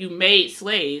slave. Like you made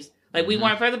slaves. Like we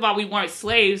weren't, first of all, we weren't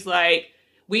slaves. Like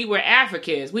we were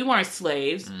Africans. We weren't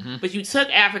slaves, but you took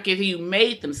Africans and you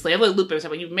made them slaves. What Lupe was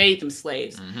talking about, you made them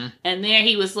slaves. And then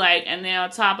he was like, and then on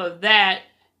top of that,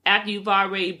 after you've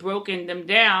already broken them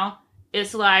down,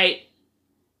 it's like,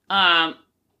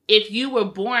 if you were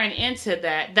born into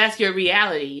that, that's your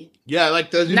reality. Yeah,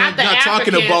 like you're not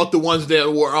talking about the ones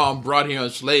that were brought here on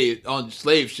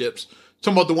slave ships.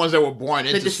 Talking about the ones that were born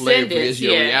into slavery is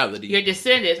your reality. Your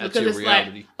descendants, that's because it's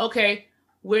reality. Like, okay,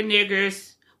 we're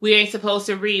niggers. We ain't supposed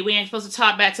to read. We ain't supposed to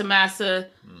talk back to Massa.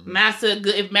 Massa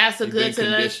good. If Massa good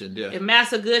to us, if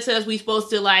Massa good to us, we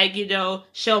supposed to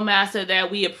show Massa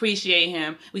that we appreciate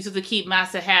him. We supposed to keep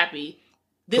Massa happy.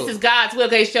 This is God's will.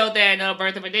 They showed that in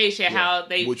Birth of a Nation how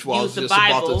they used the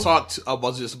Bible.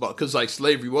 Because like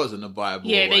slavery was in the Bible.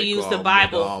 Yeah, they used the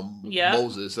Bible.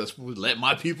 Moses, that's what let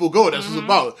my people go. That's what it's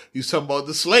about. He's talking about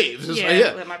the slaves. It's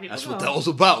let my people that's go. What that was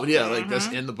about. Yeah, like that's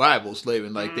in the Bible,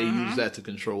 slaving. Like they used that to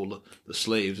control the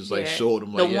slaves. It's like showed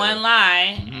them like one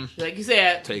line, like you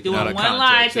said, doing one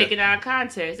line, taking out of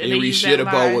context, and they read shit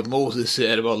about what Moses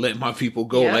said about letting my people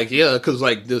go. Like because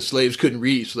like the slaves couldn't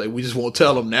read, so like we just won't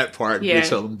tell them that part. We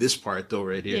tell them this part though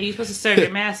right here. Yeah, you're supposed to serve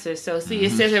your master. So see,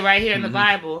 it says it right here in the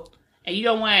Bible, and you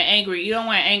don't want to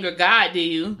anger God, do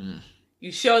you?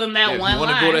 You show them that one line. You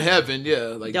want to go to heaven,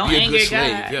 like don't be a good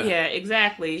slave. God. Yeah,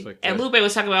 exactly. Like and Lupe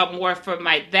was talking about more from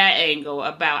like that angle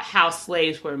about how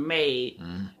slaves were made.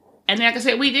 And then, like I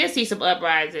said, we did see some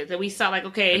uprisings, and we saw like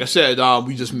I said,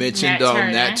 we just mentioned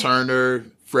Nat Turner.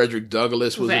 Frederick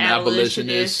Douglass was an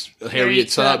abolitionist. Harriet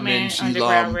Tubman, she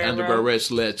Underground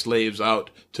Railroad led slaves out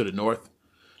to the north.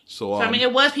 So I mean,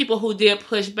 it was people who did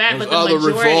push back, but the other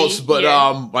majority, revolts, but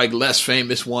like less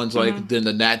famous ones, like than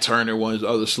the Nat Turner ones,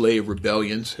 other slave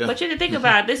rebellions. But you have to think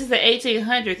about it, this is the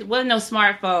 1800s. Wasn't no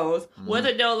smartphones.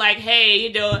 Wasn't no like,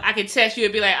 hey, I can text you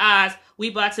and be like, Oz, we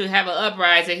about to have an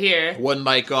uprising here. Wasn't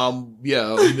like a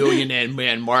Million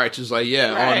Man March. It's like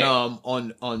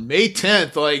on May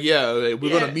 10th, like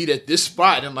we're gonna meet at this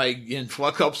spot and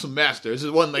fuck up some masters.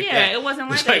 It wasn't like that. Yeah, it wasn't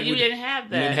like that. You didn't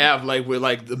have that. You didn't have like with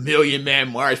like the Million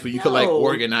Man March, but you could like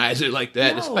organize it like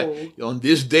that. It's like on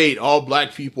this date, all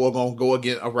black people are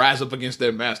gonna rise up against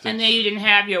their master. And then you didn't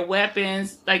have your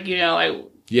weapons, you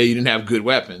didn't have good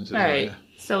weapons, right?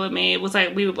 So, I mean, it was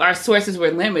like our sources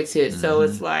were limited. So,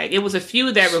 it's like, it was a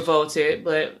few that revolted,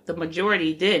 but the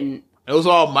majority didn't. It was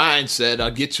all mindset.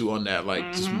 I'll get you on that.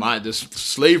 Like, this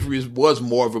slavery was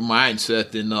more of a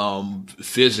mindset than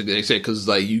physically. They said, because,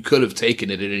 like, you could have taken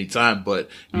it at any time, but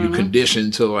you're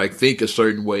conditioned to, like, think a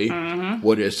certain way.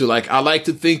 What it is. So, like, I like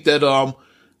to think that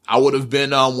I would have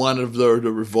been one of the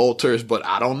revolters, but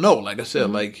I don't know. Like I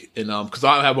said, because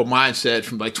I have a mindset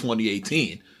from, like,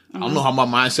 2018. I don't know how my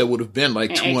mindset would have been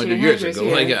like 200 years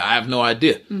ago. Yeah. I have no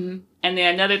idea. And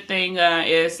then another thing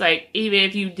is like, even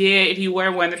if you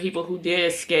were one of the people who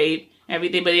did escape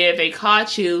everything, but if they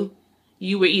caught you,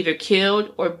 you were either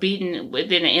killed or beaten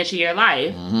within an inch of your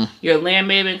life. Your limb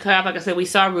may have been cut off. Like I said, we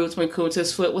saw Roots when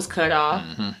Kunta's foot was cut off.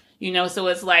 So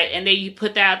it's like, and then you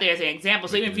put that out there as an example.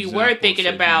 So even if you were thinking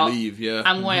about,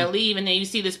 I'm going to leave, and then you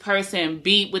see this person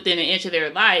beat within an inch of their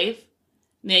life,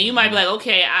 then you might be like,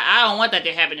 okay, I don't want that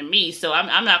to happen to me, so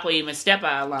I'm not going to even step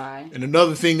out of line. And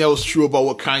another thing that was true about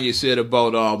what Kanye said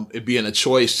about it being a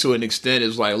choice to an extent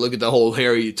is like, look at the whole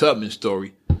Harriet Tubman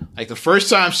story. Like the first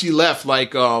time she left,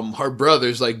 like her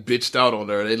brothers like bitched out on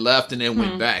her. They left and then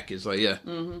went back. It's like,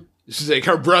 she's like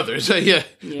her brothers,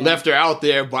 left her out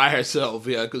there by herself,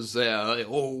 because they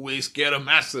always scared of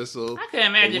master. So I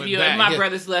can imagine if my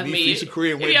brothers left me. If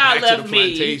Korea went back to the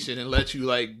plantation and let you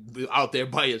like out there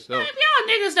by yourself. If y'all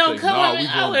niggas don't come with me,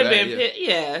 I would have been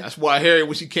pissed. That's why Harriet,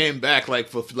 when she came back, like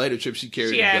for later trips, she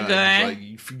carried a gun. Like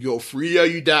you go free or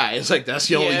you die. It's like that's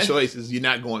the only choice is you're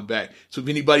not going back. So if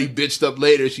anybody bitched up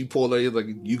later, she pulled her like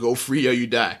you go free or you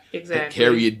die. Exactly. Like,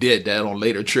 Harriet did that on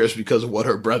later trips because of what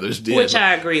her brothers did. Which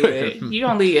I agree with. You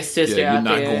don't leave your sister out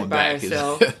there by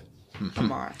herself.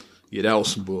 Come on. Yeah, that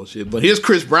was some bullshit. But here's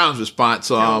Chris Brown's response.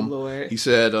 Lord. He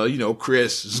said,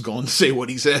 Chris is going to say what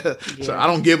he said. Yeah. So I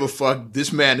don't give a fuck.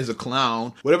 This man is a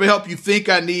clown. Whatever help you think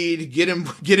I need, get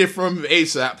it from him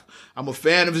ASAP. I'm a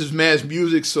fan of his man's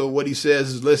music, so what he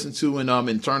says is listen to and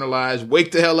internalize.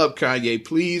 Wake the hell up, Kanye,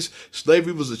 please.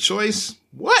 Slavery was a choice?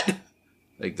 What?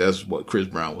 Like, that's what Chris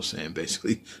Brown was saying,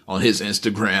 basically, on his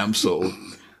Instagram. So,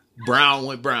 Brown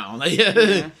went brown. Like,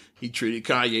 yeah. He treated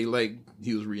Kanye like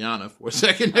he was Rihanna for a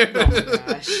second there. Oh, my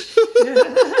gosh.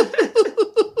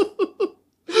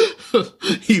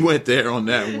 He went there on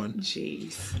that one.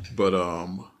 Jeez. But,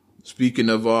 speaking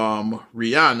of,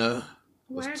 Rihanna,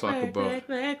 let's talk about...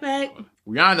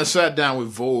 Rihanna sat down with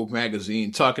Vogue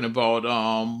magazine talking about,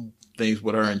 things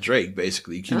with her and Drake,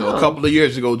 basically. You know, a couple of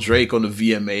years ago, Drake on the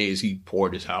VMAs, he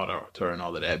poured his heart out to her and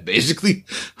all of that. Basically,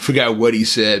 I forgot what he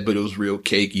said, but it was real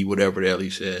cakey, whatever the hell he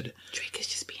said. Drake is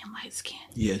just being light-skinned.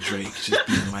 Yeah, Drake is just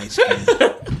being light-skinned.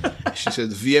 She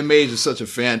said, the VMAs is such a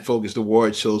fan-focused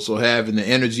award show, so having the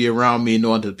energy around me,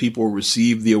 knowing that people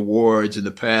receive the awards in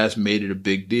the past made it a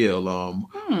big deal.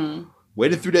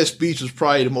 Waiting through that speech was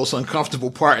probably the most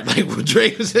uncomfortable part. Like what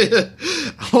Drake was saying,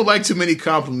 I don't like too many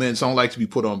compliments. I don't like to be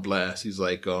put on blast. He's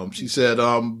like, she said,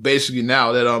 basically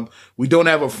now that, we don't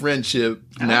have a friendship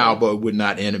now, but we're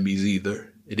not enemies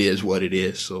either. It is what it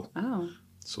is. So,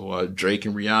 Drake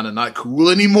and Rihanna not cool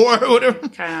anymore or whatever.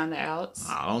 Kind of on the outs.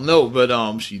 I don't know,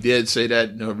 but, she did say that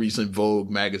in a recent Vogue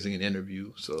magazine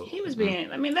interview. So he was being,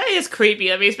 I mean, that is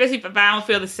creepy. I mean, especially if I don't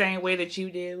feel the same way that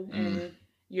you do. And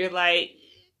you're like,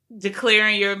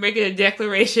 you're making a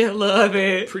declaration of love,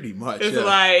 and pretty much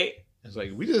it's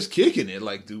like we just kicking it,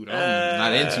 like, dude, I'm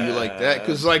not into you like that,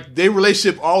 because like their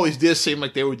relationship always did seem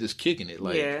like they were just kicking it,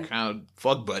 like kind of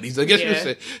fuck buddies. I guess you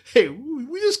say, hey,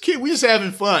 we just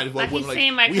having fun. Like he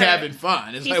seemed like we having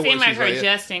fun. It's he seemed like her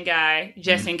Justin guy,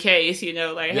 just in case, you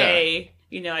know, like hey.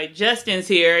 You know, like Justin's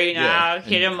here, you know, I'll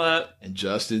hit him up. And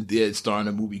Justin did star in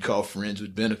a movie called Friends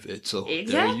with Benefits. So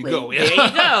exactly. There you go. There you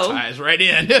go. Ties right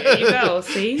in. There you go.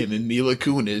 See? Him and Mila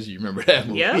Kunis. You remember that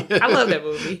movie? Yeah. I love that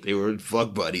movie. They were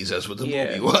fuck buddies. That's what the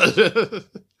movie was.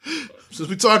 Since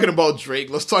we're talking about Drake,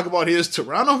 let's talk about his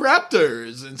Toronto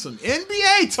Raptors and some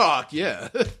NBA talk. Yeah.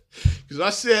 Because I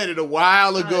said it a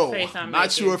while ago. I'm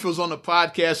not sure if it was on the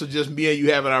podcast or just me and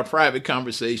you having our private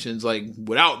conversations, like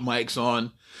without mics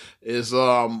on. Is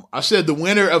I said the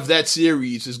winner of that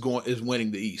series is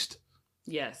winning the East.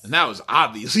 Yes. And that was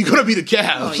obviously going to be the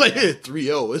Cavs. Like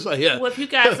 3-0. It's like, Well, if you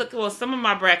guys look, some of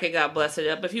my bracket got busted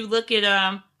up. If you look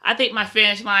at, I think my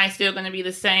finish line is still going to be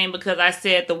the same because I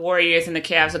said the Warriors and the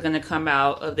Cavs are going to come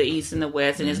out of the East and the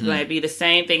West, and it's going to be the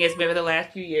same thing it's been for the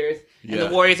last few years. And the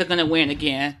Warriors are going to win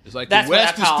again. It's like the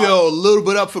West is still a little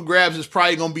bit up for grabs. It's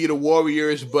probably going to be the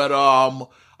Warriors, but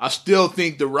I still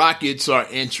think the Rockets are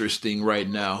interesting right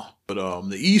now. But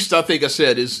the East, I think I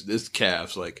said, is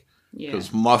Cavs. Like,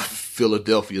 because my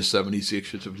Philadelphia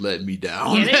 76ers have let me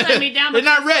down. Yeah, they let me down. They're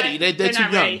not ready. They're too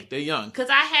young. Ready. They're young. Because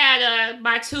I had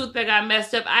my tooth that got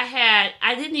messed up. I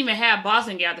didn't even have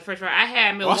Boston get out the first round. I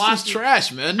had Milwaukee. Boston's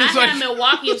trash, man. I had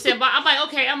Milwaukee upset. But I'm like,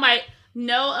 okay. I'm like,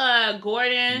 no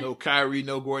Gordon. No Kyrie.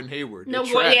 No Gordon Hayward. No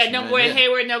Gordon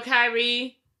Hayward. No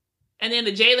Kyrie. And then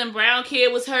the Jaylen Brown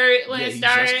kid was hurt when it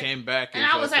started. He just came back. And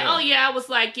I was like, I was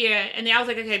like, And then I was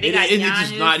like, okay, they got Giannis. It's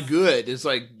just not good. It's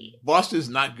like, Boston's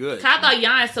not good. I thought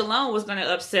Giannis alone was going to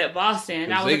upset Boston.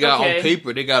 And I was on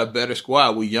paper, they got a better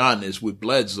squad with Giannis, with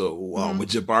Bledsoe, with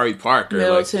Jabari Parker.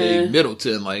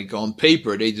 Middleton. Like, on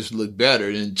paper, they just look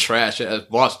better than trash-ass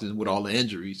Boston with all the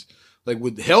injuries. Like,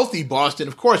 with healthy Boston,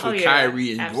 of course, with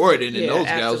Kyrie and Gordon and those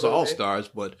guys are all-stars,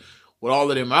 but with all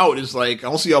of them out, it's like, I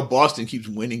don't see how Boston keeps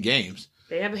winning games.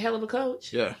 They have a hell of a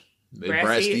coach. Yeah.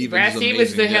 Brad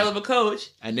Stevens is a hell of a coach.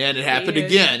 And then it happened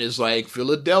again. It's like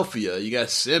Philadelphia. You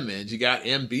got Simmons. You got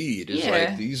Embiid. It's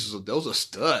like, those are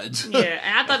studs. Yeah.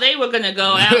 And I thought they were going to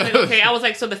go. And I was like, okay. I was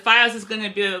like, so the finals is going to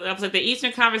be, I was like, the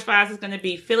Eastern Conference finals is going to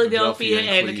be Philadelphia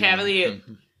and the Cavaliers.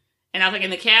 Mm-hmm. And I was like,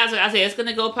 in the Cavs, I said, it's going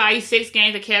to go probably 6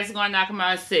 games. The Cavs are going to knock them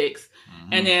out in 6.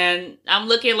 Mm-hmm. And then I'm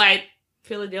looking like,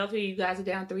 Philadelphia, you guys are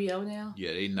down 3-0 now?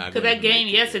 Yeah, they not. Because that game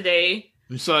yesterday,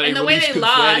 we saw and the way they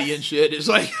lost and shit. It's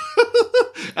like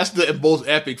that's the most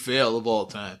epic fail of all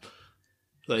time.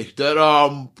 Like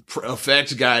that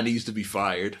effects guy needs to be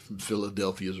fired from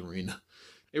Philadelphia's arena.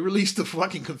 They released the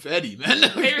fucking confetti, man.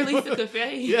 They released the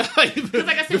confetti? Yeah. Like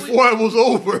I said, before it was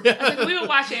over. We were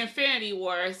watching Infinity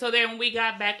War. So then we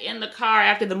got back in the car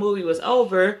after the movie was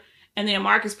over. And then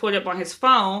Marcus put it up on his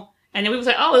phone. And then we was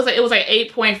like, it was like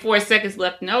 8.4 seconds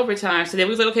left in overtime. So then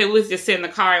we was like, okay, we'll just sit in the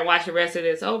car and watch the rest of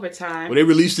this overtime. Well, they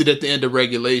released it at the end of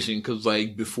regulation because,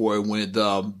 like, before it went,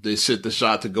 they set the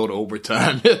shot to go to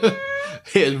overtime.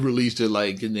 They released it,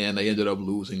 like, and then they ended up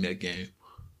losing that game.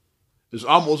 It's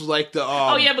almost like the...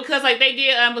 because, like, they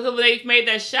did, because when they made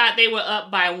that shot, they were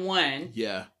up by 1.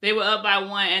 Yeah. They were up by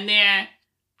 1. And then,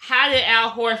 how did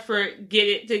Al Horford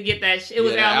get that? It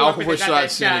was Al Horford that got that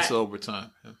shot. Sent it to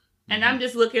overtime. Yeah. And I'm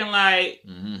just looking like,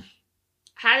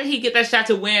 how did he get that shot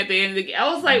to win at the end of the game?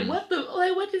 I was like, what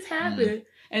just happened?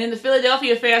 And then the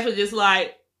Philadelphia fans were just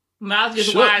like, mouth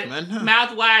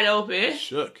wide open.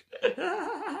 Shook.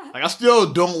 Like, I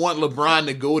still don't want LeBron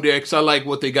to go there because I like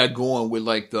what they got going with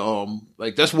like the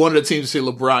like that's one of the teams that say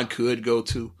LeBron could go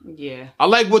to. Yeah. I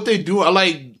like what they do. I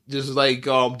like just like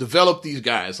develop these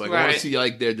guys. Like I want to see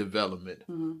like their development.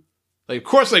 Mm-hmm. Like of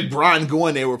course like Bron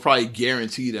going there would probably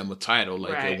guarantee them a title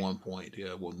like at one point.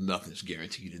 Yeah, well nothing's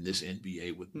guaranteed in this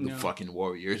NBA with the fucking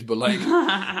Warriors, but like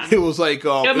it was like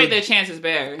it'll make their chances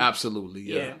better. Absolutely,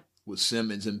 yeah. With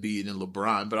Simmons and Embiid and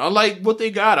LeBron, but I like what they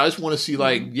got. I just want to see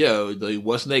like,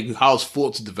 what's next? How's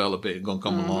Fultz developing gonna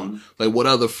come along? Like, what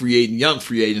other young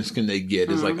free agents can they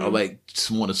get? It's like I just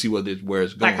want to see where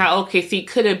it's going. Like how OKC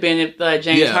could have been if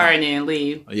James Harden didn't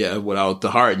leave. Yeah, without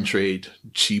the Harden trade,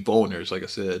 cheap owners. Like I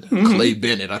said, Clay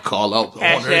Bennett. I call out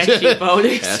the owners. Cheap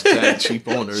owners. Hashtag cheap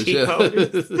owners. Cheap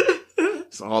owners.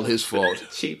 It's all his fault.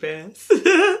 Cheap ass.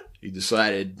 He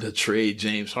decided to trade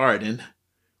James Harden.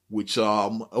 Which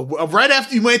right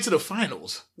after you went to the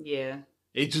finals,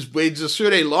 they just sure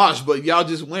they lost, but y'all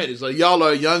just went. It's like y'all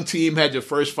are a young team, had your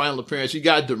first final appearance. You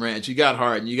got Durant, you got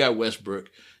Harden, you got Westbrook.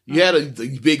 You had a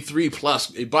big 3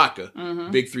 plus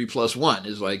Ibaka, big 3 plus 1.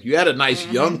 It's like you had a nice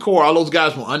young core. All those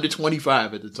guys were under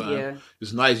 25 at the time. Yeah.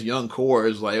 This nice young core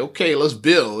is like, okay, let's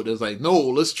build. It's like, no,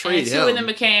 let's trade him. 2 of them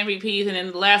became MVPs, and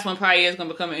then the last one probably is going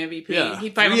to become an MVP. Yeah, he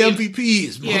 3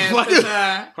 MVPs.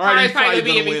 Yeah, Harden's probably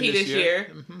going to be MVP this year.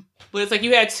 Mm-hmm. But it's like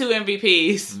you had 2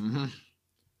 MVPs. Mm-hmm.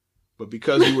 But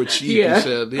because you were cheap, you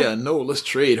said, no, let's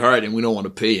trade Harden. We don't want to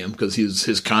pay him because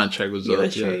his contract was up.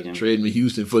 Trade him to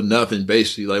Houston for nothing,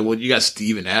 basically. Like, well, you got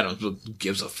Steven Adams. Who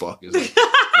gives a fuck? It's like,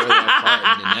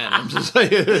 Harden and Adams. It's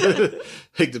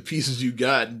like the pieces you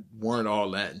got weren't all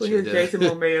that. Well, here's Jason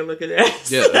Momoa looking at.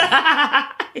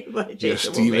 Yeah.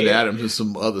 Steven Adams and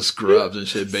some other scrubs and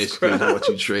shit, basically, is what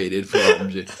you traded from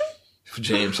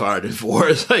James Harden for.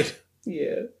 It's like,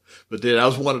 But then that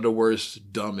was one of the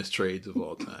worst, dumbest trades of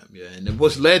all time. Yeah, and it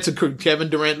was led to Kevin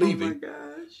Durant leaving. Oh my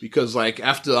gosh! Because like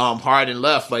after Harden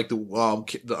left, like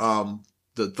the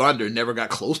Thunder never got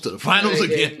close to the finals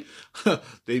again.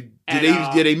 They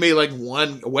made like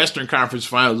one Western Conference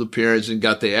Finals appearance and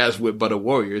got their ass whipped by the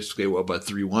Warriors. They were up by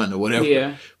 3-1 or whatever.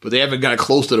 Yeah, but they haven't got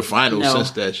close to the finals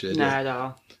since that shit. Not at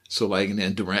all. So like, and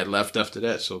then Durant left after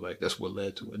that. So like, that's what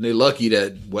led to it. And they're lucky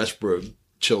that Westbrook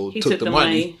took the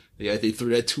money. Yeah, they threw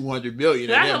that $200 million.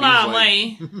 That's a lot of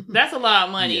money. That's a lot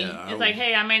of money. It's like,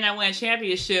 hey, I may not win a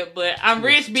championship, but I'm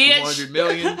rich, bitch. $200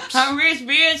 million. I'm rich,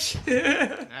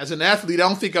 bitch. As an athlete, I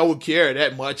don't think I would care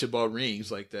that much about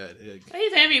rings like that.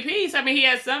 He's MVP, so I mean, he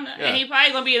has some, and he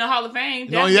probably gonna be in the Hall of Fame.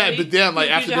 No, but then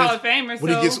like after Hall of Famer,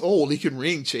 when he gets old, he can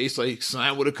ring chase, like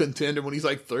sign with a contender when he's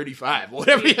like 35 or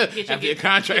whatever. After your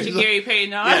contract, get your Gary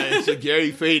Payton on. Yeah, it's a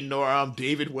Gary Payton or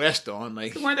David West on.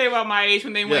 Like, weren't they about my age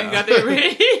when they went and got their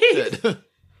ring?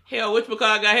 Hell,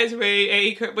 whatchamacallit got his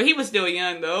ring, but he was still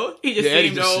young though. He just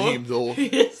seemed old.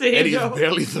 Eddie's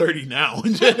barely 30 now.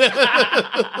 He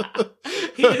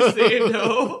just seemed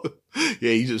old.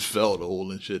 Yeah, he just felt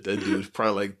old and shit. That dude's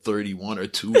probably like 31 or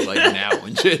 2 like now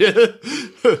and shit.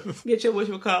 Get your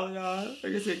whatchamacallit on.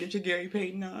 Like I said, get your Gary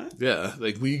Payton on. Yeah,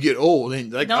 like when you get old,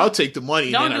 and like I'll take the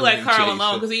money. Don't do like Karl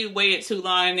Malone because he waited too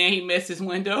long and then he missed his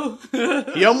window.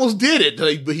 He almost did it,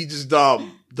 like, but he just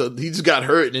he just got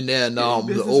hurt, and then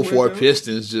the 04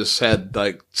 Pistons just had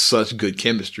like such good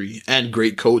chemistry and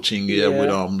great coaching.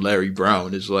 With Larry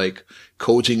Brown, it's like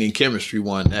coaching and chemistry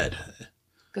won that.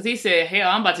 Because he said, hell,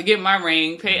 I'm about to get my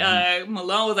ring.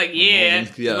 Malone was like,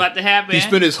 it's about to happen. He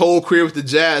spent his whole career with the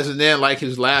Jazz, and then like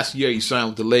his last year, he signed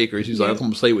with the Lakers. He's like, I'm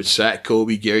going to play with Shaq,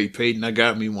 Kobe, Gary Payton. I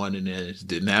got me one, and then it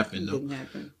didn't happen. Though.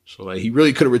 So like he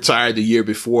really could have retired the year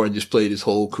before and just played his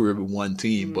whole career with one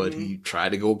team, but he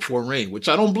tried to go for a ring, which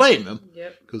I don't blame him.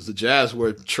 Because the Jazz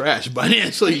were trash by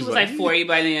then. So he was like 40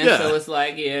 by then, so it's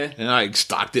like, And like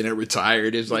Stockton had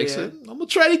retired. It's like, said, I'm going to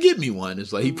try to get me one.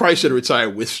 It's like, he probably should have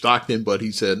retired with Stockton, but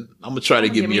he said, I'm going to try to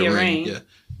get me a ring. Yeah.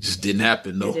 Just didn't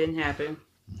happen though. It didn't happen.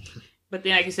 But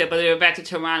then, like you said, but they were back to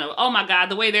Toronto. Oh my God,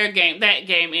 the way that game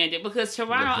ended, because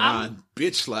Toronto,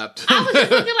 bitch slapped. I was just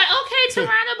thinking like, okay,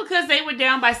 Toronto, because they were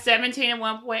down by 17 at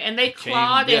one point, and they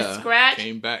clawed and scratched.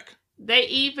 Came back. They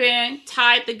even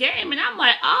tied the game, and I'm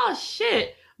like, oh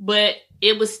shit! But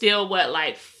it was still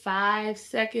like 5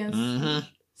 seconds,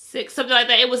 6, something like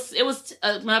that. It was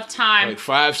enough time, like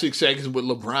 5-6 seconds with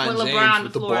LeBron James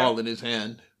with the ball in his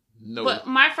hand. No, but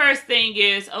my first thing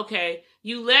is, okay,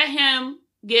 you let him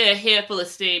get a head full of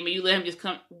steam, and you let him just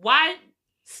come. Why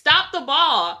stop the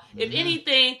ball? If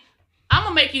anything, I'm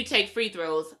gonna make you take free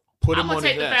throws. Put I'm him gonna on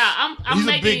take his the ass. foul. I'm He's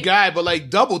making, a big guy, but like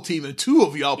double teaming two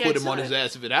of y'all, Yeah, put him two. on his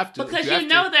ass if it have to. Because you you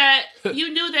know that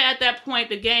you knew that at that point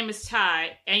the game is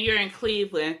tied and you're in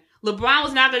Cleveland. LeBron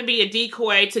was not going to be a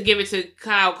decoy to give it to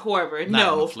Kyle Korver.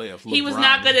 No, he was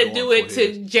not going to do it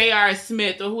to J.R.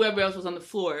 Smith or whoever else was on the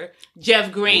floor.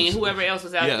 Jeff Green, whoever else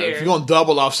was out there. If you're going to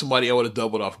double off somebody, I would have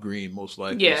doubled off Green, most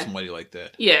likely. Yeah. Somebody like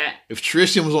that. Yeah. If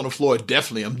Tristan was on the floor,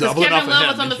 definitely I'm doubling off of him. Kevin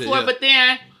Love was on the floor, but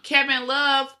then Kevin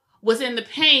Love was in the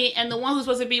paint, and the one who's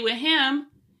supposed to be with him,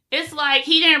 it's like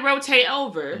he didn't rotate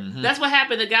over. Mm-hmm. That's what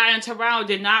happened. The guy in Toronto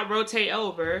did not rotate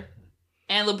over.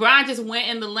 And LeBron just went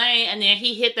in the lane, and then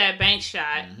he hit that bank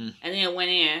shot, and then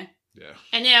went in. Yeah.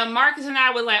 And then Marcus and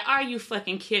I were like, "Are you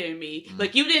fucking kidding me?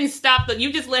 Like you didn't stop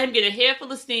you just let him get a head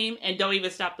full of steam and don't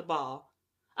even stop the ball."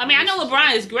 I mean, I know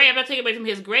LeBron is great. I'm not taking away from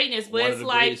his greatness, but it's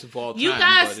like you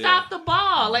gotta stop the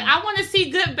ball. Like I want to see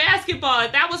good basketball.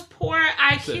 Like, that was poor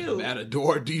IQ.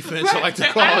 Matador defense, right. I like to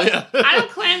call it. I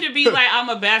don't claim to be like I'm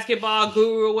a basketball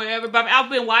guru or whatever, but I've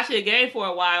been watching the game for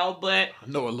a while. But I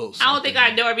know a little. I don't think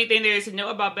I know everything there is to know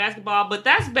about basketball. But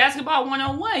that's basketball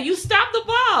 101. You stop the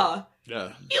ball.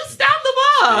 Yeah. You stop the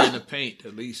ball. Stay in the paint,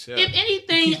 at least. Yeah. If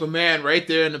anything... Keep a man right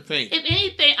there in the paint. If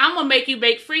anything, I'm going to make you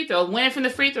make free throw. Win from the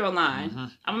free throw line. Mm-hmm.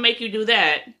 I'm going to make you do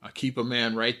that. I keep a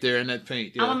man right there in that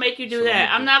paint. Yeah. I'm going to make you do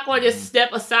that. I'm not going to just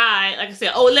step aside. Like I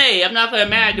said, Olay, I'm not going to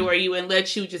Matador you and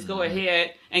let you just go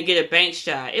ahead and get a bank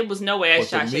shot. It was no way that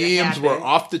shot should have happened. The memes were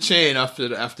off the chain after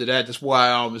that. That's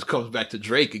why this comes back to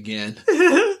Drake again.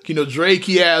 You know, Drake,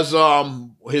 he has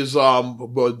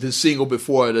the single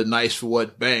before the Nice for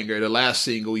What banger. The last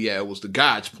single, was the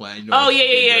God's Plan. You know,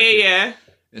 yeah.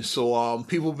 And so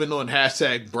people have been on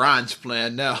hashtag Bronze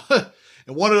Plan now.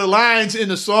 And one of the lines in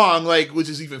the song, which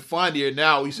is even funnier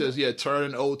now, he says,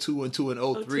 turn 02 into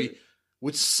an 03.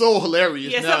 Which is so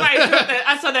hilarious. Yeah, now.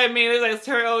 I saw that meme. It was like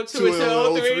turn 02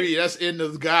 into 03. That's in the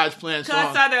God's Plan song. I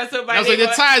saw that somebody. I was like,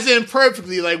 it ties in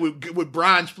perfectly, with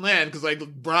Bron's plan, because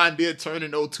Bron did turn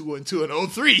in 02 into an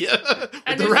 03.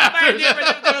 And then somebody there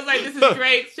was like, this is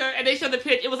Drake. And they showed the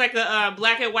picture. It was like a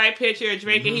black and white picture of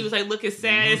Drake, and he was like looking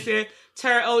sad and said,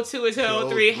 turn 02 into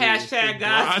 03, hashtag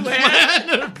God's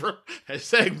Plan.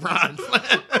 Hashtag Bron's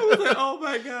Plan. I was like, oh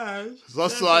my gosh. So I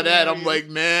saw that. I'm like,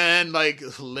 man,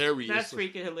 it's hilarious. That's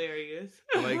freaking hilarious.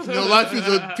 A lot of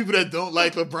people that don't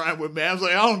like LeBron were mad. I was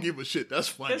like, I don't give a shit. That's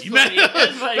funny. It's funny.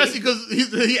 Especially because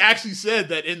he actually said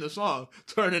that in the song,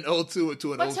 turning 02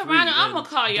 into an 03. But Toronto, I'm going to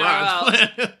call y'all out.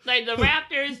 Like the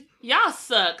Raptors, y'all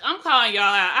suck. I'm calling y'all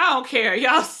out. I don't care.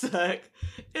 Y'all suck.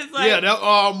 It's like,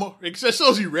 that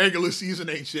shows you regular season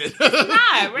ain't shit. It's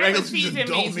not. Regular season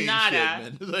means nada.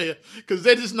 Because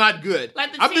they're just not good.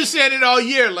 I've been saying it all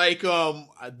year.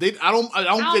 They're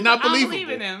not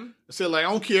believable. In them. I said, I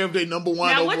don't care if they number one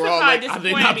now, overall.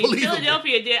 They're not believable.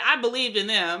 Philadelphia did. I believed in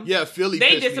them. Yeah, Philly.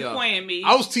 They disappointed me.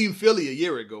 I was Team Philly a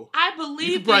year ago. I believe.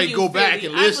 You could probably go back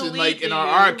and listen, in our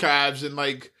archives, and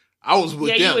I was with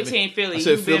them. Yeah, you were Team Philly. I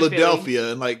said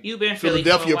Philadelphia, and you've been Philly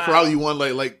Philadelphia for a while. probably won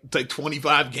like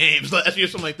 25 games last year,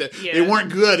 something like that. Yeah. They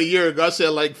weren't good a year ago. I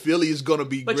said Philly is going to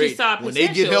be but great you saw when they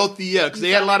get healthy. Yeah, because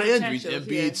they had a lot of injuries. Embiid,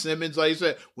 Embiid, Simmons, like you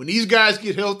said, when these guys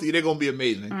get healthy, they're going to be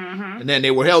amazing. Mm-hmm. And then they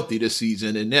were healthy this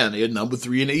season, and then they're number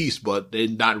 3 in the East, but they're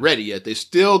not ready yet. They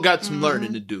still got some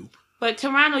learning to do. But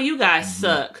Toronto, you guys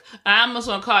suck. I'm just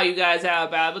going to call you guys out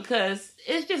about it because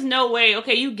it's just no way.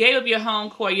 Okay, you gave up your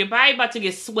home court. Your body about to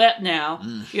get swept now.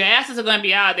 Your asses are going to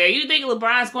be out there. You think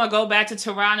LeBron's going to go back to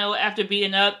Toronto after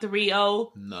being up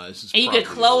 3-0? No, this is and you could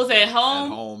close at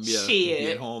home? At home, yeah.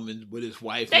 Shit. At home and with his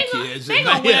wife and kids. They're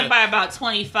going to win by about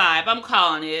 25. I'm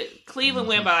calling it. Cleveland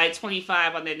win by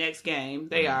 25 on their next game.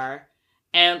 They are.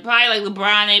 And probably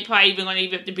LeBron ain't probably even going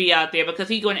to have to be out there because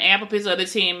he's going to amp up his other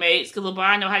teammates because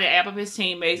LeBron know how to amp up his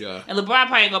teammates. Yeah. And LeBron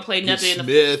probably ain't going to play nothing.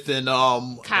 Smith and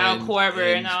Kyle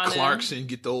Korver and all Clarkson,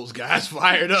 get those guys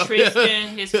fired up.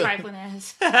 Tristan, his trifling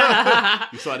ass.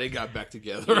 You saw they got back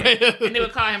together, right? And they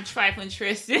would call him Trifling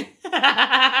Tristan.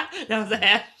 That was a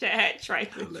hashtag,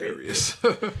 Trifling Hilarious.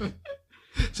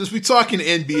 Since we're talking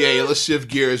NBA, let's shift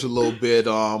gears a little bit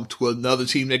to another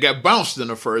team that got bounced in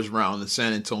the first round, the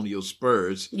San Antonio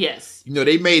Spurs. Yes.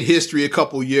 They made history a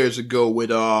couple years ago with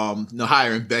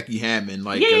hiring Becky Hammond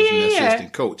as an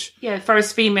assistant coach. Yeah,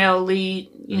 first female lead,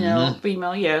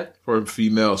 female, yeah. First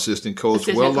female assistant coach.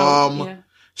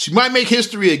 She might make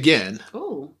history again.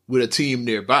 Ooh. With a team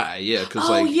nearby, because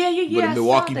with the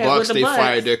Milwaukee Bucks, they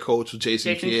fired their coach,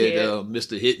 Jason Kidd,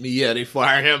 Mr. Hit Me. Yeah, they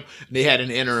fired him. And they had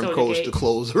an interim coach to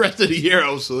close the rest of the year.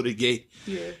 Also, the gate.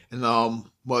 Yeah. And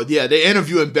they're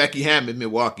interviewing Becky Hammond in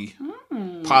Milwaukee,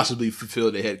 possibly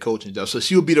fulfill the head coaching job. So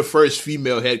she will be the first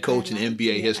female head coach in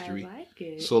NBA history.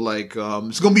 So like,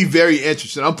 it's gonna be very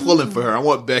interesting. I'm pulling for her. I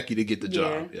want Becky to get the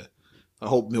job. Yeah. I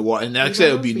hope Milwaukee, and like I said,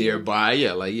 it'll be nearby.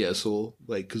 Yeah, so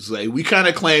like, cause like we kind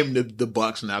of claim the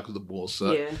Bucks now because the Bulls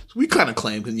suck. Yeah. So we kind of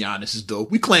claim because Giannis is dope.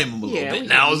 We claim him a little bit.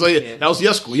 Now it's like that was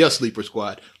your sleeper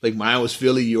squad. Like mine was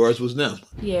Philly, yours was them.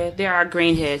 Yeah, they're our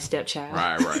greenhead stepchild.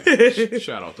 Right.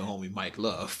 Shout out to homie Mike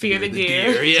Love. Fear the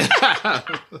deer. Yeah.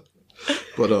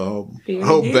 But I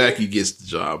hope Becky gets the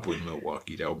job with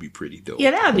Milwaukee. That would be pretty dope. Yeah,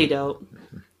 that would be dope.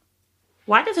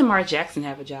 Why doesn't Mark Jackson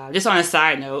have a job? Just on a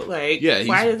side note, like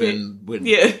he's been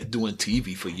doing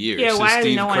TV for years. Yeah, why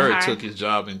Steve Kerr took his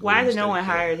job in Why did no one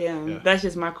hired him? Yeah. That's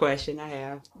just my question I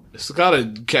have. It's a lot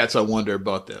of cats I wonder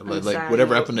about that. Like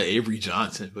whatever happened to Avery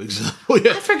Johnson, for example.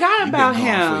 I forgot about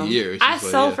him. For years. I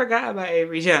forgot about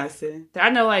Avery Johnson.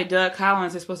 I know like Doug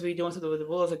Collins is supposed to be doing something with the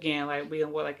Bulls again, like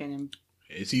being in.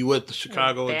 Is he with the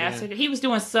Chicago again? He was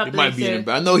doing something. He might be in,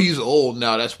 but I know he's old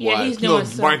now. That's why. He's doing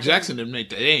Mark Jackson,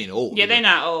 they ain't old. Yeah, they're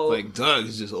not old. Like Doug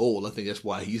is just old. I think that's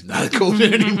why he's not a coach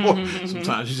anymore.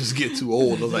 Sometimes you just get too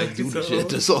old to like do the shit.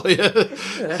 That's all.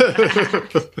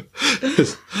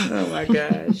 Oh my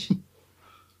gosh.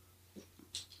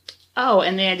 Oh,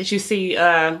 and then did you see,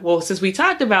 since we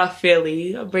talked about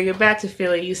Philly, I'll bring it back to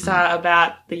Philly. You saw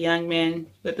about the young men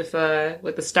with the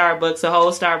Starbucks, the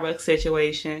whole Starbucks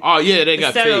situation. Oh, yeah, they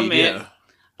got paid, yeah.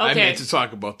 Okay. I meant to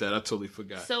talk about that. I totally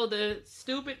forgot. So the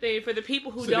stupid thing, for the people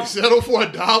who don't... They settle for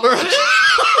 $1?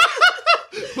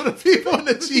 For the people in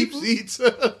the cheap seats. For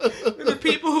the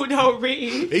people who don't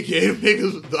read. They gave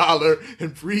niggas $1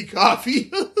 and free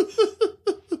coffee.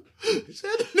 He said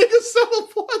the nigga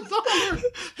settled for $1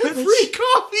 and free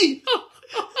coffee.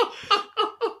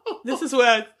 This is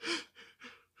what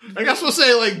like I was supposed to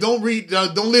say, like,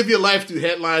 don't live your life through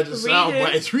headlines and sound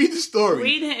bites. Read the story.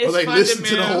 Reading is like listen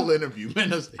to the whole interview,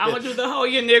 man. I would do the whole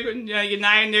your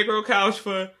nine Negro couch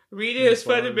for reading is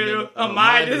fundamental. A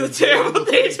mind is a terrible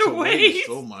thing to waste.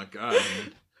 Oh my god,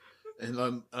 man. And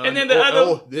then the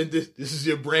other... this is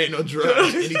your brain on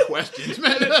drugs. Any questions,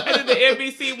 man? And then the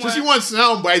NBC one... Since you want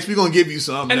sound bites, we're going to give you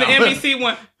some and now. And the NBC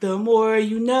one, the more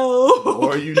you know. The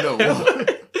more you know.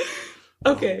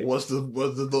 Okay. What's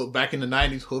the back in the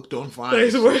 90s, Hooked on Fine?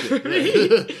 Give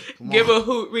a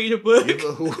hoot, read a book. Give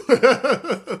a hoot.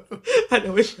 I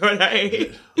know which one I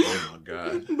hate. Oh, my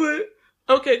God. But...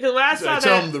 Okay, because when I saw that...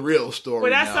 Tell them the real story.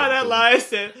 When I saw that line, I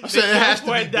said it has to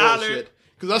be bullshit.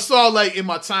 Because I saw, like, in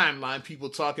my timeline, people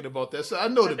talking about that. So I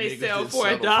know the niggas sell for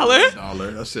 $1.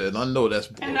 I said, I know that's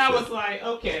bullshit. And I was like,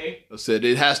 okay. I said,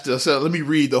 let me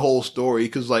read the whole story.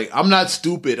 Because, like, I'm not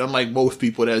stupid, unlike most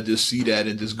people that just see that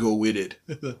and just go with it.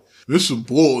 This some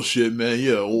bullshit, man.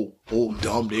 Yeah, old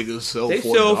dumb niggas sell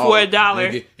for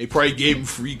 $1. They probably gave him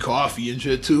free coffee and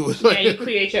shit, too. Yeah, you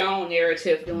create your own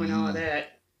narrative doing all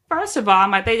that. First of all, I'm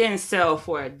like, they didn't sell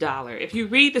for $1. If you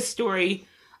read the story,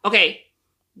 okay,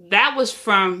 that was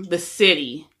from the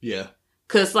city. Yeah.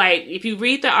 Because, like, if you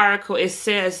read the article, it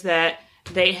says that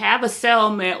they have a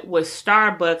settlement with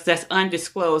Starbucks that's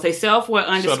undisclosed. They sell for an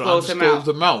undisclosed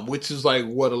amount. Which is, like,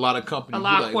 what a lot of companies do.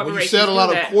 Like, when you settle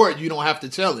out of court, you don't have to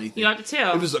tell anything. You don't have to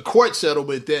tell. If it's a court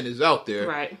settlement, then it's out there.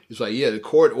 Right. It's like, yeah, the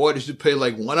court orders you to pay,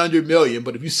 like, $100 million,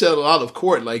 but if you settle out of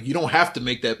court, like, you don't have to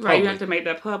make that public. Right, you have to make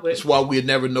that public. That's why we'd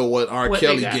never know what R.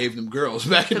 Kelly gave them girls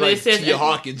back in, like, Tia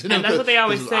Hawkins. And that's what they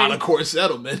always say. Out of court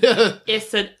settlement.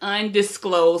 It's an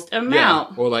undisclosed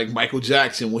amount. Yeah. Or, like, Michael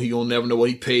Jackson, when he gonna never know what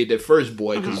he paid that first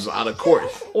boy because it's out of court.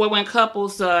 Or when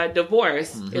couples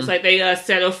divorce, it's like they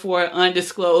settle for an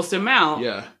undisclosed amount.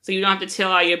 Yeah. So you don't have to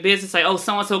tell all your business, like, oh,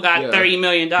 so-and-so got $30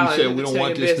 million. You said we don't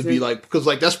want this to be like, because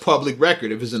like that's public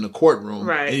record. If it's in a courtroom,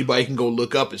 right, anybody can go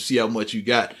look up and see how much you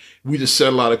got. We just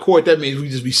settle out of court. That means we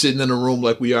just be sitting in a room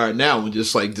like we are now and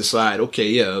just like decide, okay,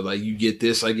 yeah, like you get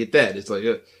this, I get that. It's like,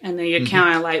 and then you're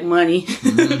counting like money.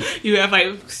 You have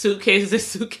like suitcases and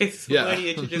suitcases of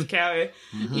money that you just counting.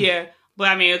 Yeah. But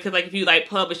I mean, because like if you like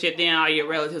publish it, then all your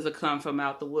relatives will come from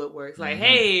out the woodworks. Like,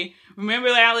 hey, remember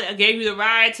I gave you the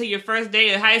ride to your first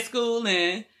day of high school,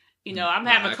 and you know I'm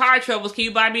having car troubles. Can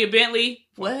you buy me a Bentley?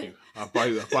 What? I'll buy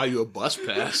you a bus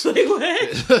pass. Like what?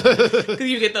 Because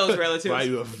you get those relatives. Buy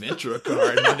you a Ventura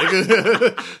card,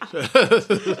 nigga.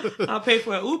 I'll pay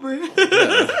for an Uber.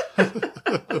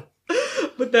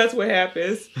 But that's what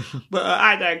happens. But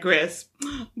I digress.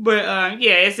 But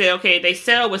it said, okay, they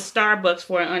sell with Starbucks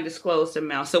for an undisclosed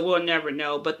amount, so we'll never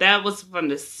know. But that was from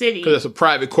the city. Because it's a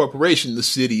private corporation. The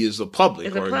city is a public.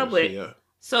 It's a public. Yeah.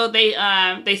 So they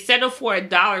settled for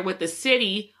 $1 with the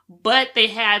city, but they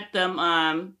had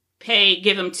them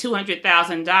give them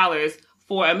 $200,000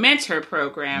 for a mentor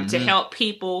program to help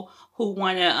people who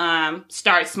want to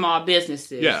start small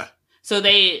businesses. Yeah. So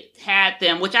they had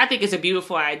them, which I think is a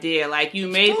beautiful idea. Like, you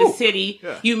made the city,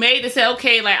 you made the say,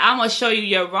 okay, like, I'm going to show you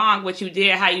you're wrong, what you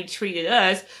did, how you treated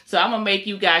us. So I'm going to make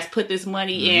you guys put this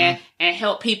money in and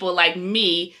help people like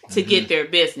me to get their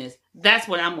business. That's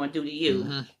what I'm going to do to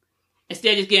you.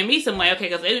 Instead of just giving me some money, okay,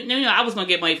 because I was going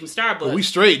to get money from Starbucks. But we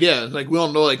straight, yeah. Like, we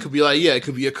don't know. It could be like, it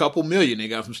could be a couple million they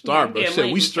got from Starbucks.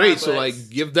 Yeah, we straight, Starbucks. So, like,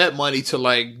 give that money to,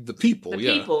 like, the people.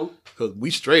 People. Because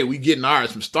we straight, we getting ours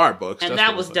from Starbucks. And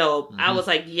that was dope. I was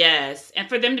like, yes. And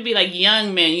for them to be, like,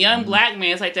 young men, young black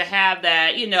men, it's like to have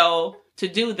that, to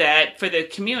do that for the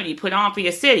community, put on for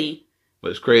your city.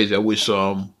 But it's crazy. I wish,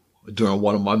 during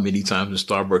one of my many times in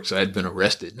Starbucks, I had been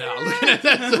arrested. Now, looking at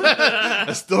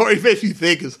that story makes me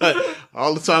think, it's like,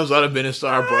 all the times I'd have been in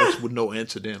Starbucks with no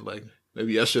incident, like,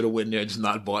 maybe I should have went there and just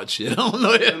not bought shit. I don't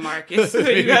know. Marcus. You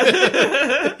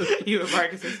and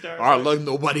Marcus in Starbucks. Our luck,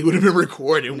 nobody would have been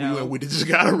recording. No. We just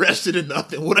got arrested and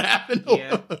nothing would have happened.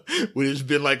 Yeah. We'd just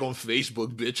been like on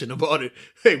Facebook bitching about it.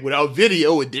 Hey, without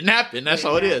video, it didn't happen. That's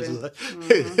how it is. Like,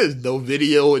 there's no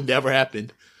video. It never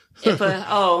happened. I'm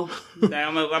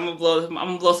gonna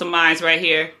blow some minds right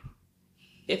here.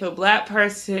 If a black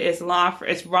person is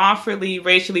wrongfully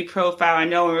racially profiled and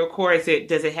no one records it,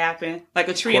 does it happen? Like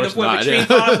a tree in the forest, a tree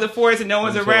falls in the forest and no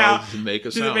one's around. Does it make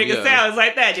a sound? It's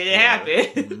like that. Did it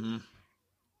happen?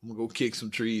 I'm gonna go kick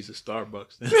some trees at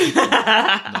Starbucks.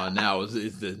 No, now it's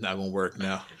not gonna work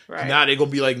now. Right. Now they're gonna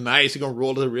be like nice. They're gonna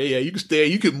roll to the radio. You can stay.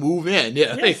 You can move in.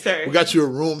 Yeah, yes, sir. We got you a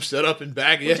room set up in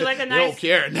back. Would you like a nice? They don't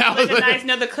care now. Like a nice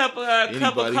another cup of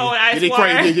cold ice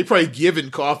water. They probably giving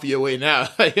coffee away now.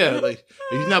 Yeah, like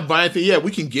if you're not buying anything,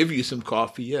 we can give you some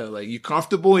coffee. Yeah, like you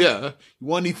comfortable. Yeah, you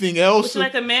want anything else? Would you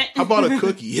like a mint? How about a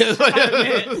cookie? Yeah,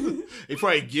 they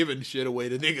probably giving shit away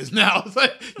to niggas now. It's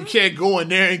like you can't go in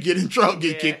there and get in trouble,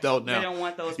 get kicked out now. They don't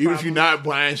want those. Even if you're not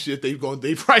buying shit, they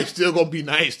probably still gonna be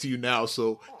nice to you now.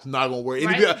 So it's not gonna work.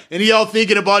 Right. Any of y'all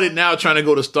thinking about it now, trying to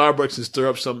go to Starbucks and stir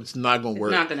up something, it's not gonna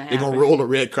work. It's not gonna happen. They're gonna roll the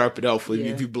red carpet out for you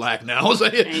if you black now. It's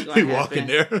like you walk in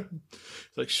there.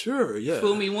 It's like, sure, yeah.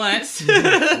 Fool me once. Fool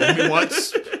me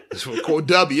once. It's for code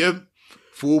W.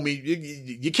 Fool me.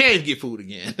 You can't get fooled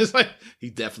again. It's like he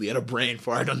definitely had a brain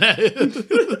fart on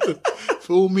that.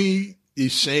 Fool me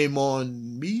is shame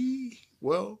on me.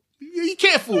 Well, you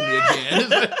can't fool me again. It's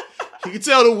like, you can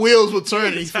tell the wheels were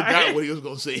turning. He forgot what he was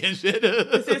going to say and shit.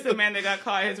 This is the man that got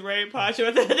caught his rain poncho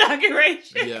at the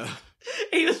inauguration. Yeah.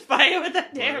 He was fighting with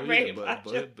that damn rain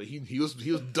poncho. But he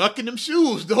was ducking them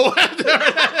shoes, though.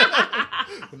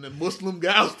 When the Muslim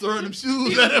guy was throwing them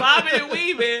shoes he was bobbing and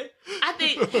weaving. I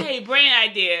think,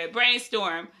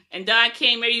 brainstorm. And Don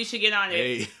King, maybe you should get on it.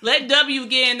 Hey. Let W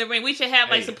get in the ring. We should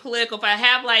have some political fight.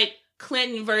 Have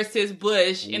Clinton versus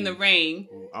Bush in the ring.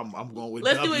 I'm going with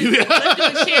let's W. Let's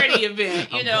do a charity event,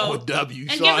 I'm going with W.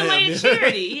 And give the money to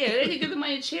charity. Yeah, they can give the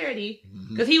money to charity.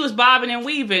 Because he was bobbing and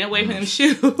weaving away from them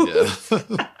shoes. Yeah.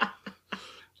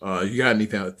 You got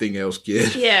anything else,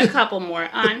 kid? Yeah, a couple more.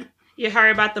 You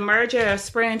heard about the merger of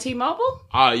Sprint and T-Mobile?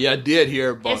 Yeah, I did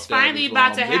hear about that. It's finally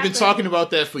about to happen. They've been talking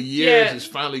about that for years. Yeah. It's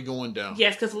finally going down.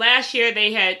 Yes, because last year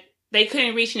they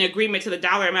couldn't reach an agreement to the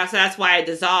dollar amount, so that's why it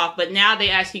dissolved. But now they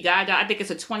actually got it. I think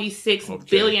it's a $26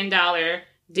 billion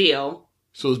deal.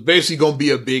 So it's basically going to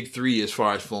be a big three as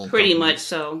far as phone Pretty companies. Much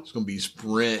so. It's going to be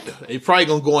Sprint. They're probably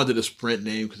going to go under the Sprint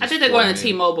name. I think they're going to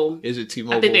T-Mobile. Is it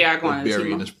T-Mobile? I think they are going to T-Mobile.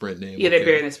 burying the Sprint name. Yeah, they're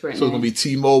burying the Sprint name. So it's going to be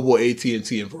T-Mobile, AT&T,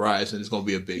 and Verizon. It's going to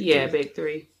be a big three. Yeah, big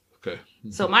three. Okay.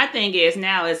 So my thing is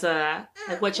now is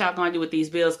what y'all gonna do with these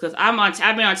bills? Because I've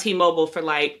been on T-Mobile for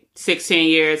 16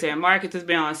 years, and Marcus has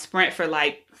been on Sprint for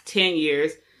 10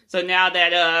 years. So now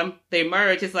that they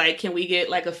merge, it's can we get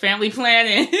a family plan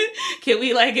and can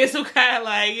we get some kind of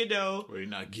Well, you're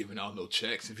not giving out no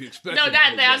checks if you expect. No, not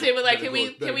that. I'm saying, but can we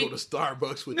go to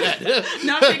Starbucks with that?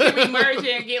 No, I'm saying can we merge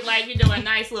and get a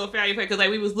nice little family plan? Because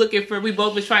we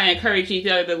both was trying to encourage each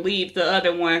other to leave the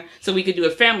other one so we could do a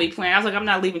family plan. I was I'm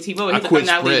not leaving T-Mobile. I'm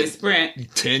not leaving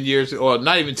Sprint. 10 years, or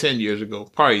not even 10 years ago,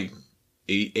 probably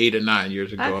 8 or 9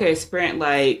 years ago. I could Sprint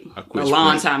a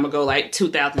long time ago,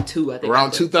 2002. I think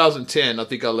around 2010. I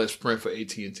think I left Sprint for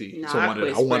AT&T. No, so I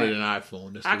wanted an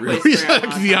iPhone. That's the real reason.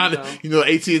 To be honest,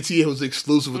 AT&T was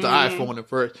exclusive with the iPhone at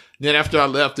first. Then after I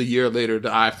left a year later, the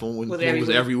iPhone was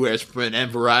everywhere. Sprint and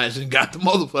Verizon got the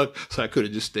motherfucker, so I could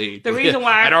have just stayed. The reason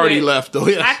why I'd already left though.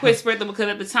 Yeah. I quit Sprint because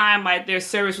at the time their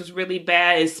service was really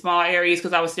bad in small areas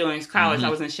because I was still in college. I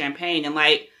was in Champaign and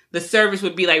the service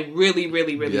would be really,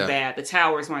 really, really bad. The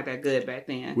towers weren't that good back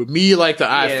then. With me, the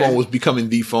iPhone was becoming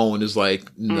the phone. It's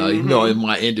in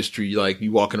my industry,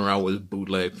 you walking around with a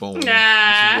bootleg phone. Nah.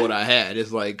 This is what I had.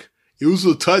 It's it was a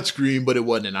touchscreen, but it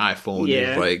wasn't an iPhone. Yeah. It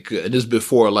was like, and this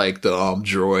before like the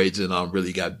droids and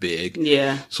really got big.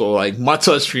 Yeah. So like my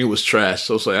touchscreen was trash.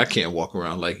 So it's like I can't walk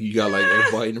around like you got like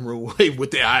everybody in the room with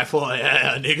their iPhone,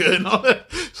 nigga, and all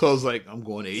that. So I was like, I'm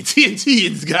going to AT&T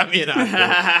and it's got me an iPhone.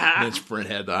 And then Sprint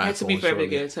had the iPhone. I had to be forever to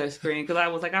get a touchscreen because I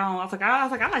was like,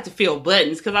 I like to feel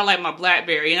buttons because I like my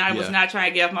BlackBerry and I was not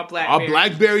trying to get off my BlackBerry. Our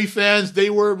BlackBerry fans, they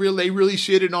really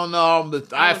shitted on the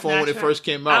iPhone when it first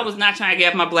came out. I was not trying to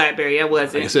get off my BlackBerry. I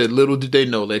wasn't. Like I said, little did they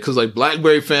know that because like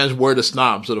BlackBerry fans were the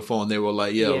snobs of the phone. They were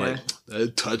like, like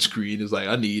that touchscreen is like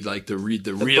I need like to read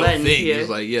the real buttons, thing. Yeah. It's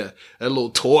like that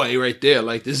little toy right there.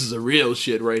 Like this is a real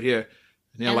shit right here.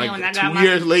 And then like 2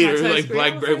 years later, like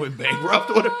BlackBerry went bankrupt.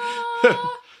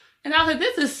 And I was like,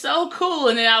 this is so cool.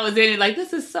 And then I was in it like,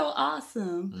 this is so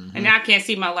awesome. Mm-hmm. And now I can't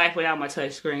see my life without my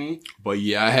touchscreen. But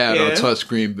yeah, I had a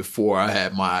touchscreen before I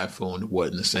had my iPhone. It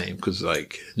wasn't the same because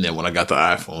like, and then when I got the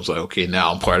iPhone, it's like, okay,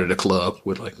 now I'm part of the club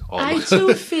with like all I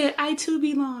too fit. I too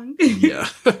belong. Yeah.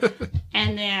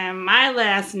 And then my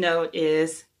last note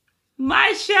is,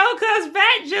 my show comes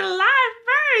back July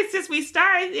 1st. Since we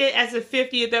started it as the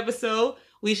 50th episode,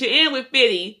 we should end with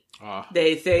 50.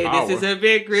 They say Power. This is a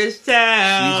big rich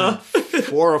town. Season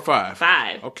 4 or 5?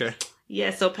 5. Okay.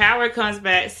 Yeah, so Power comes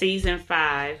back season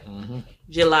 5,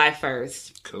 July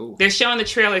 1st. Cool. They're showing the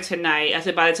trailer tonight. I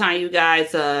said by the time you guys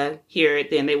hear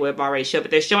it, then they would have already showed. But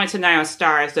they're showing tonight on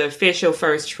Starz the official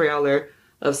first trailer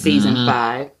of season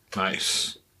 5.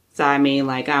 Nice. So I mean,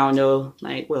 like, I don't know,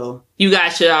 like, well, you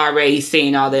guys should have already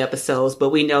seen all the episodes, but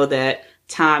we know that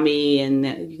Tommy and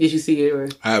did you see it? Or?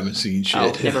 I haven't seen shit.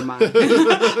 Oh, never mind.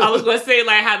 I was going to say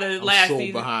like how the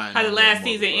last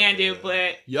season ended,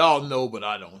 but y'all know, but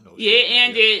I don't know. Yeah, it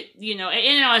ended. You know, it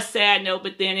ended on a sad note,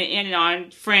 but then it ended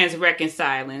on friends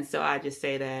reconciling. So I just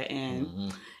say that,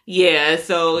 and yeah,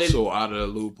 so out of the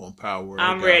loop on Power.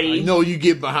 I'm ready. I know you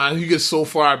get behind. You get so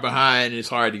far behind, it's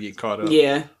hard to get caught up.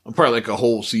 Yeah. I'm probably like a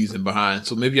whole season behind,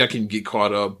 so maybe I can get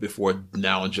caught up before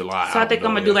now in July. So I think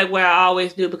I'm gonna do like what I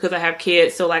always do because I have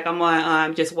kids. So like I'm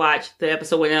gonna just watch the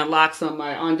episode when it unlocks on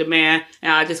my on demand,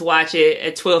 and I'll just watch it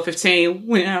at 12:15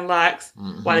 when it unlocks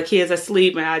while the kids are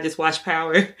asleep, and I just watch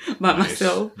Power by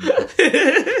myself.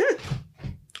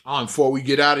 Before we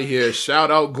get out of here,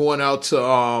 shout out going out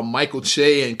to Michael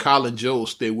Che and Colin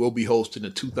Jost. They will be hosting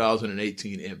the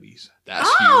 2018 Emmys. That's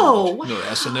huge. Wow. You know, the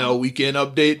SNL weekend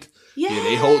update.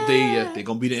 Yeah, they're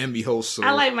gonna be the Emmy hosts. So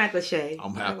I like Michael Che.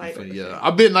 I'm happy for you.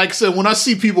 I've been, like I said, when I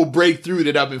see people break through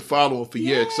that I've been following for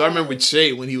years, because I remember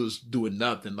Che when he was doing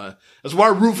nothing. Like, that's why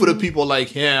I root for the people like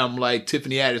him, like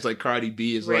Tiffany Haddish, like Cardi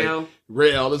B is like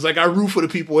Rail. It's like I root for the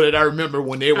people that I remember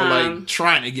when they were like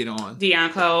trying to get on.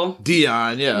 Deion Cole.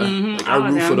 Like, I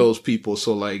root for those people.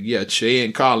 So like, yeah, Che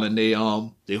and Colin, they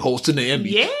hosting the Emmy.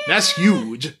 Yeah, that's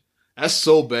huge. That's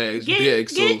so big. Get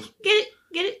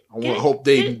it. I hope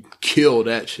they kill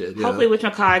that shit. Yeah. Hopefully,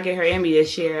 whatchamacallit get her Emmy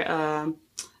this year.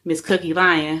 Miss Cookie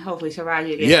Lyon. Hopefully,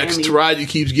 Taraji gets her Emmy. Yeah, Taraji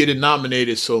keeps getting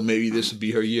nominated, so maybe this would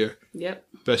be her year. Yep.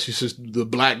 Especially since the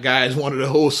black guy is one of the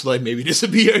hosts. Like, maybe this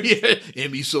would be her year.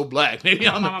 Emmy's so black. Maybe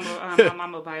my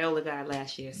mama Viola guy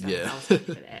last year, so I was happy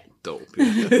for that. Dope.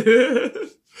 Yeah.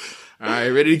 All right,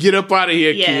 ready to get up out of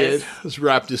here, kid. Let's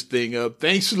wrap this thing up.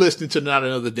 Thanks for listening to Not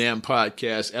Another Damn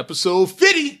Podcast, episode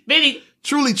 50.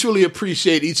 Truly, truly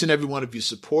appreciate each and every one of your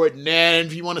support. And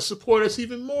if you want to support us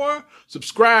even more,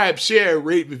 subscribe, share,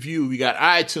 rate, review. We got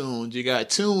iTunes, you got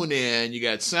TuneIn, you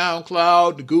got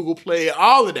SoundCloud, the Google Play,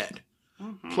 all of that.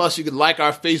 Plus, you can like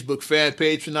our Facebook fan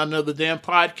page for Not Another Damn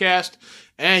Podcast.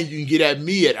 And you can get at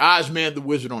me at Ozman the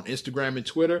Wizard on Instagram and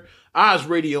Twitter, Oz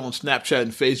Radio on Snapchat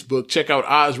and Facebook. Check out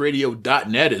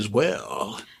ozradio.net as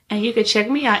well. And you can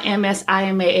check me out,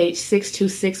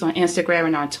 MSIMAH626 on Instagram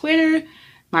and on Twitter.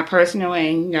 My personal,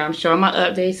 and I'm showing my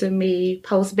updates of me,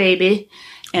 post baby.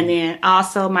 And then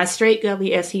also my straight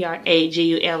gully,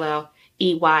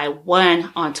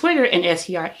 STRAGULLEY1 on Twitter and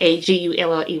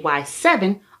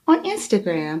STRAGULLEY7 on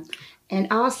Instagram. And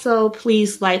also,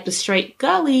 please like the Straight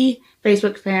Gully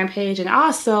Facebook fan page and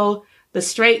also the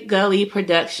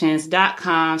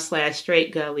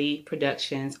straightgullyproductions.com/Straight Gully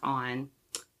Productions on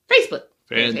Facebook.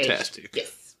 Fantastic.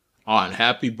 Yes. On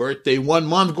happy birthday 1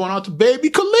 month going out to baby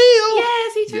Khalil.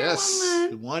 Yes, he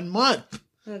turned 1 month.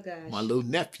 Oh, gosh. My little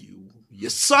nephew, your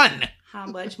son. How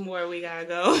much more we gotta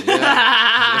go?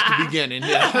 Yeah, just the beginning.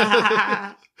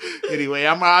 Yeah. Anyway,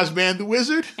 I'm Ozman the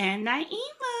Wizard. And Naima.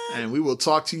 And we will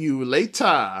talk to you later.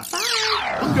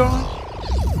 Bye. I'm going.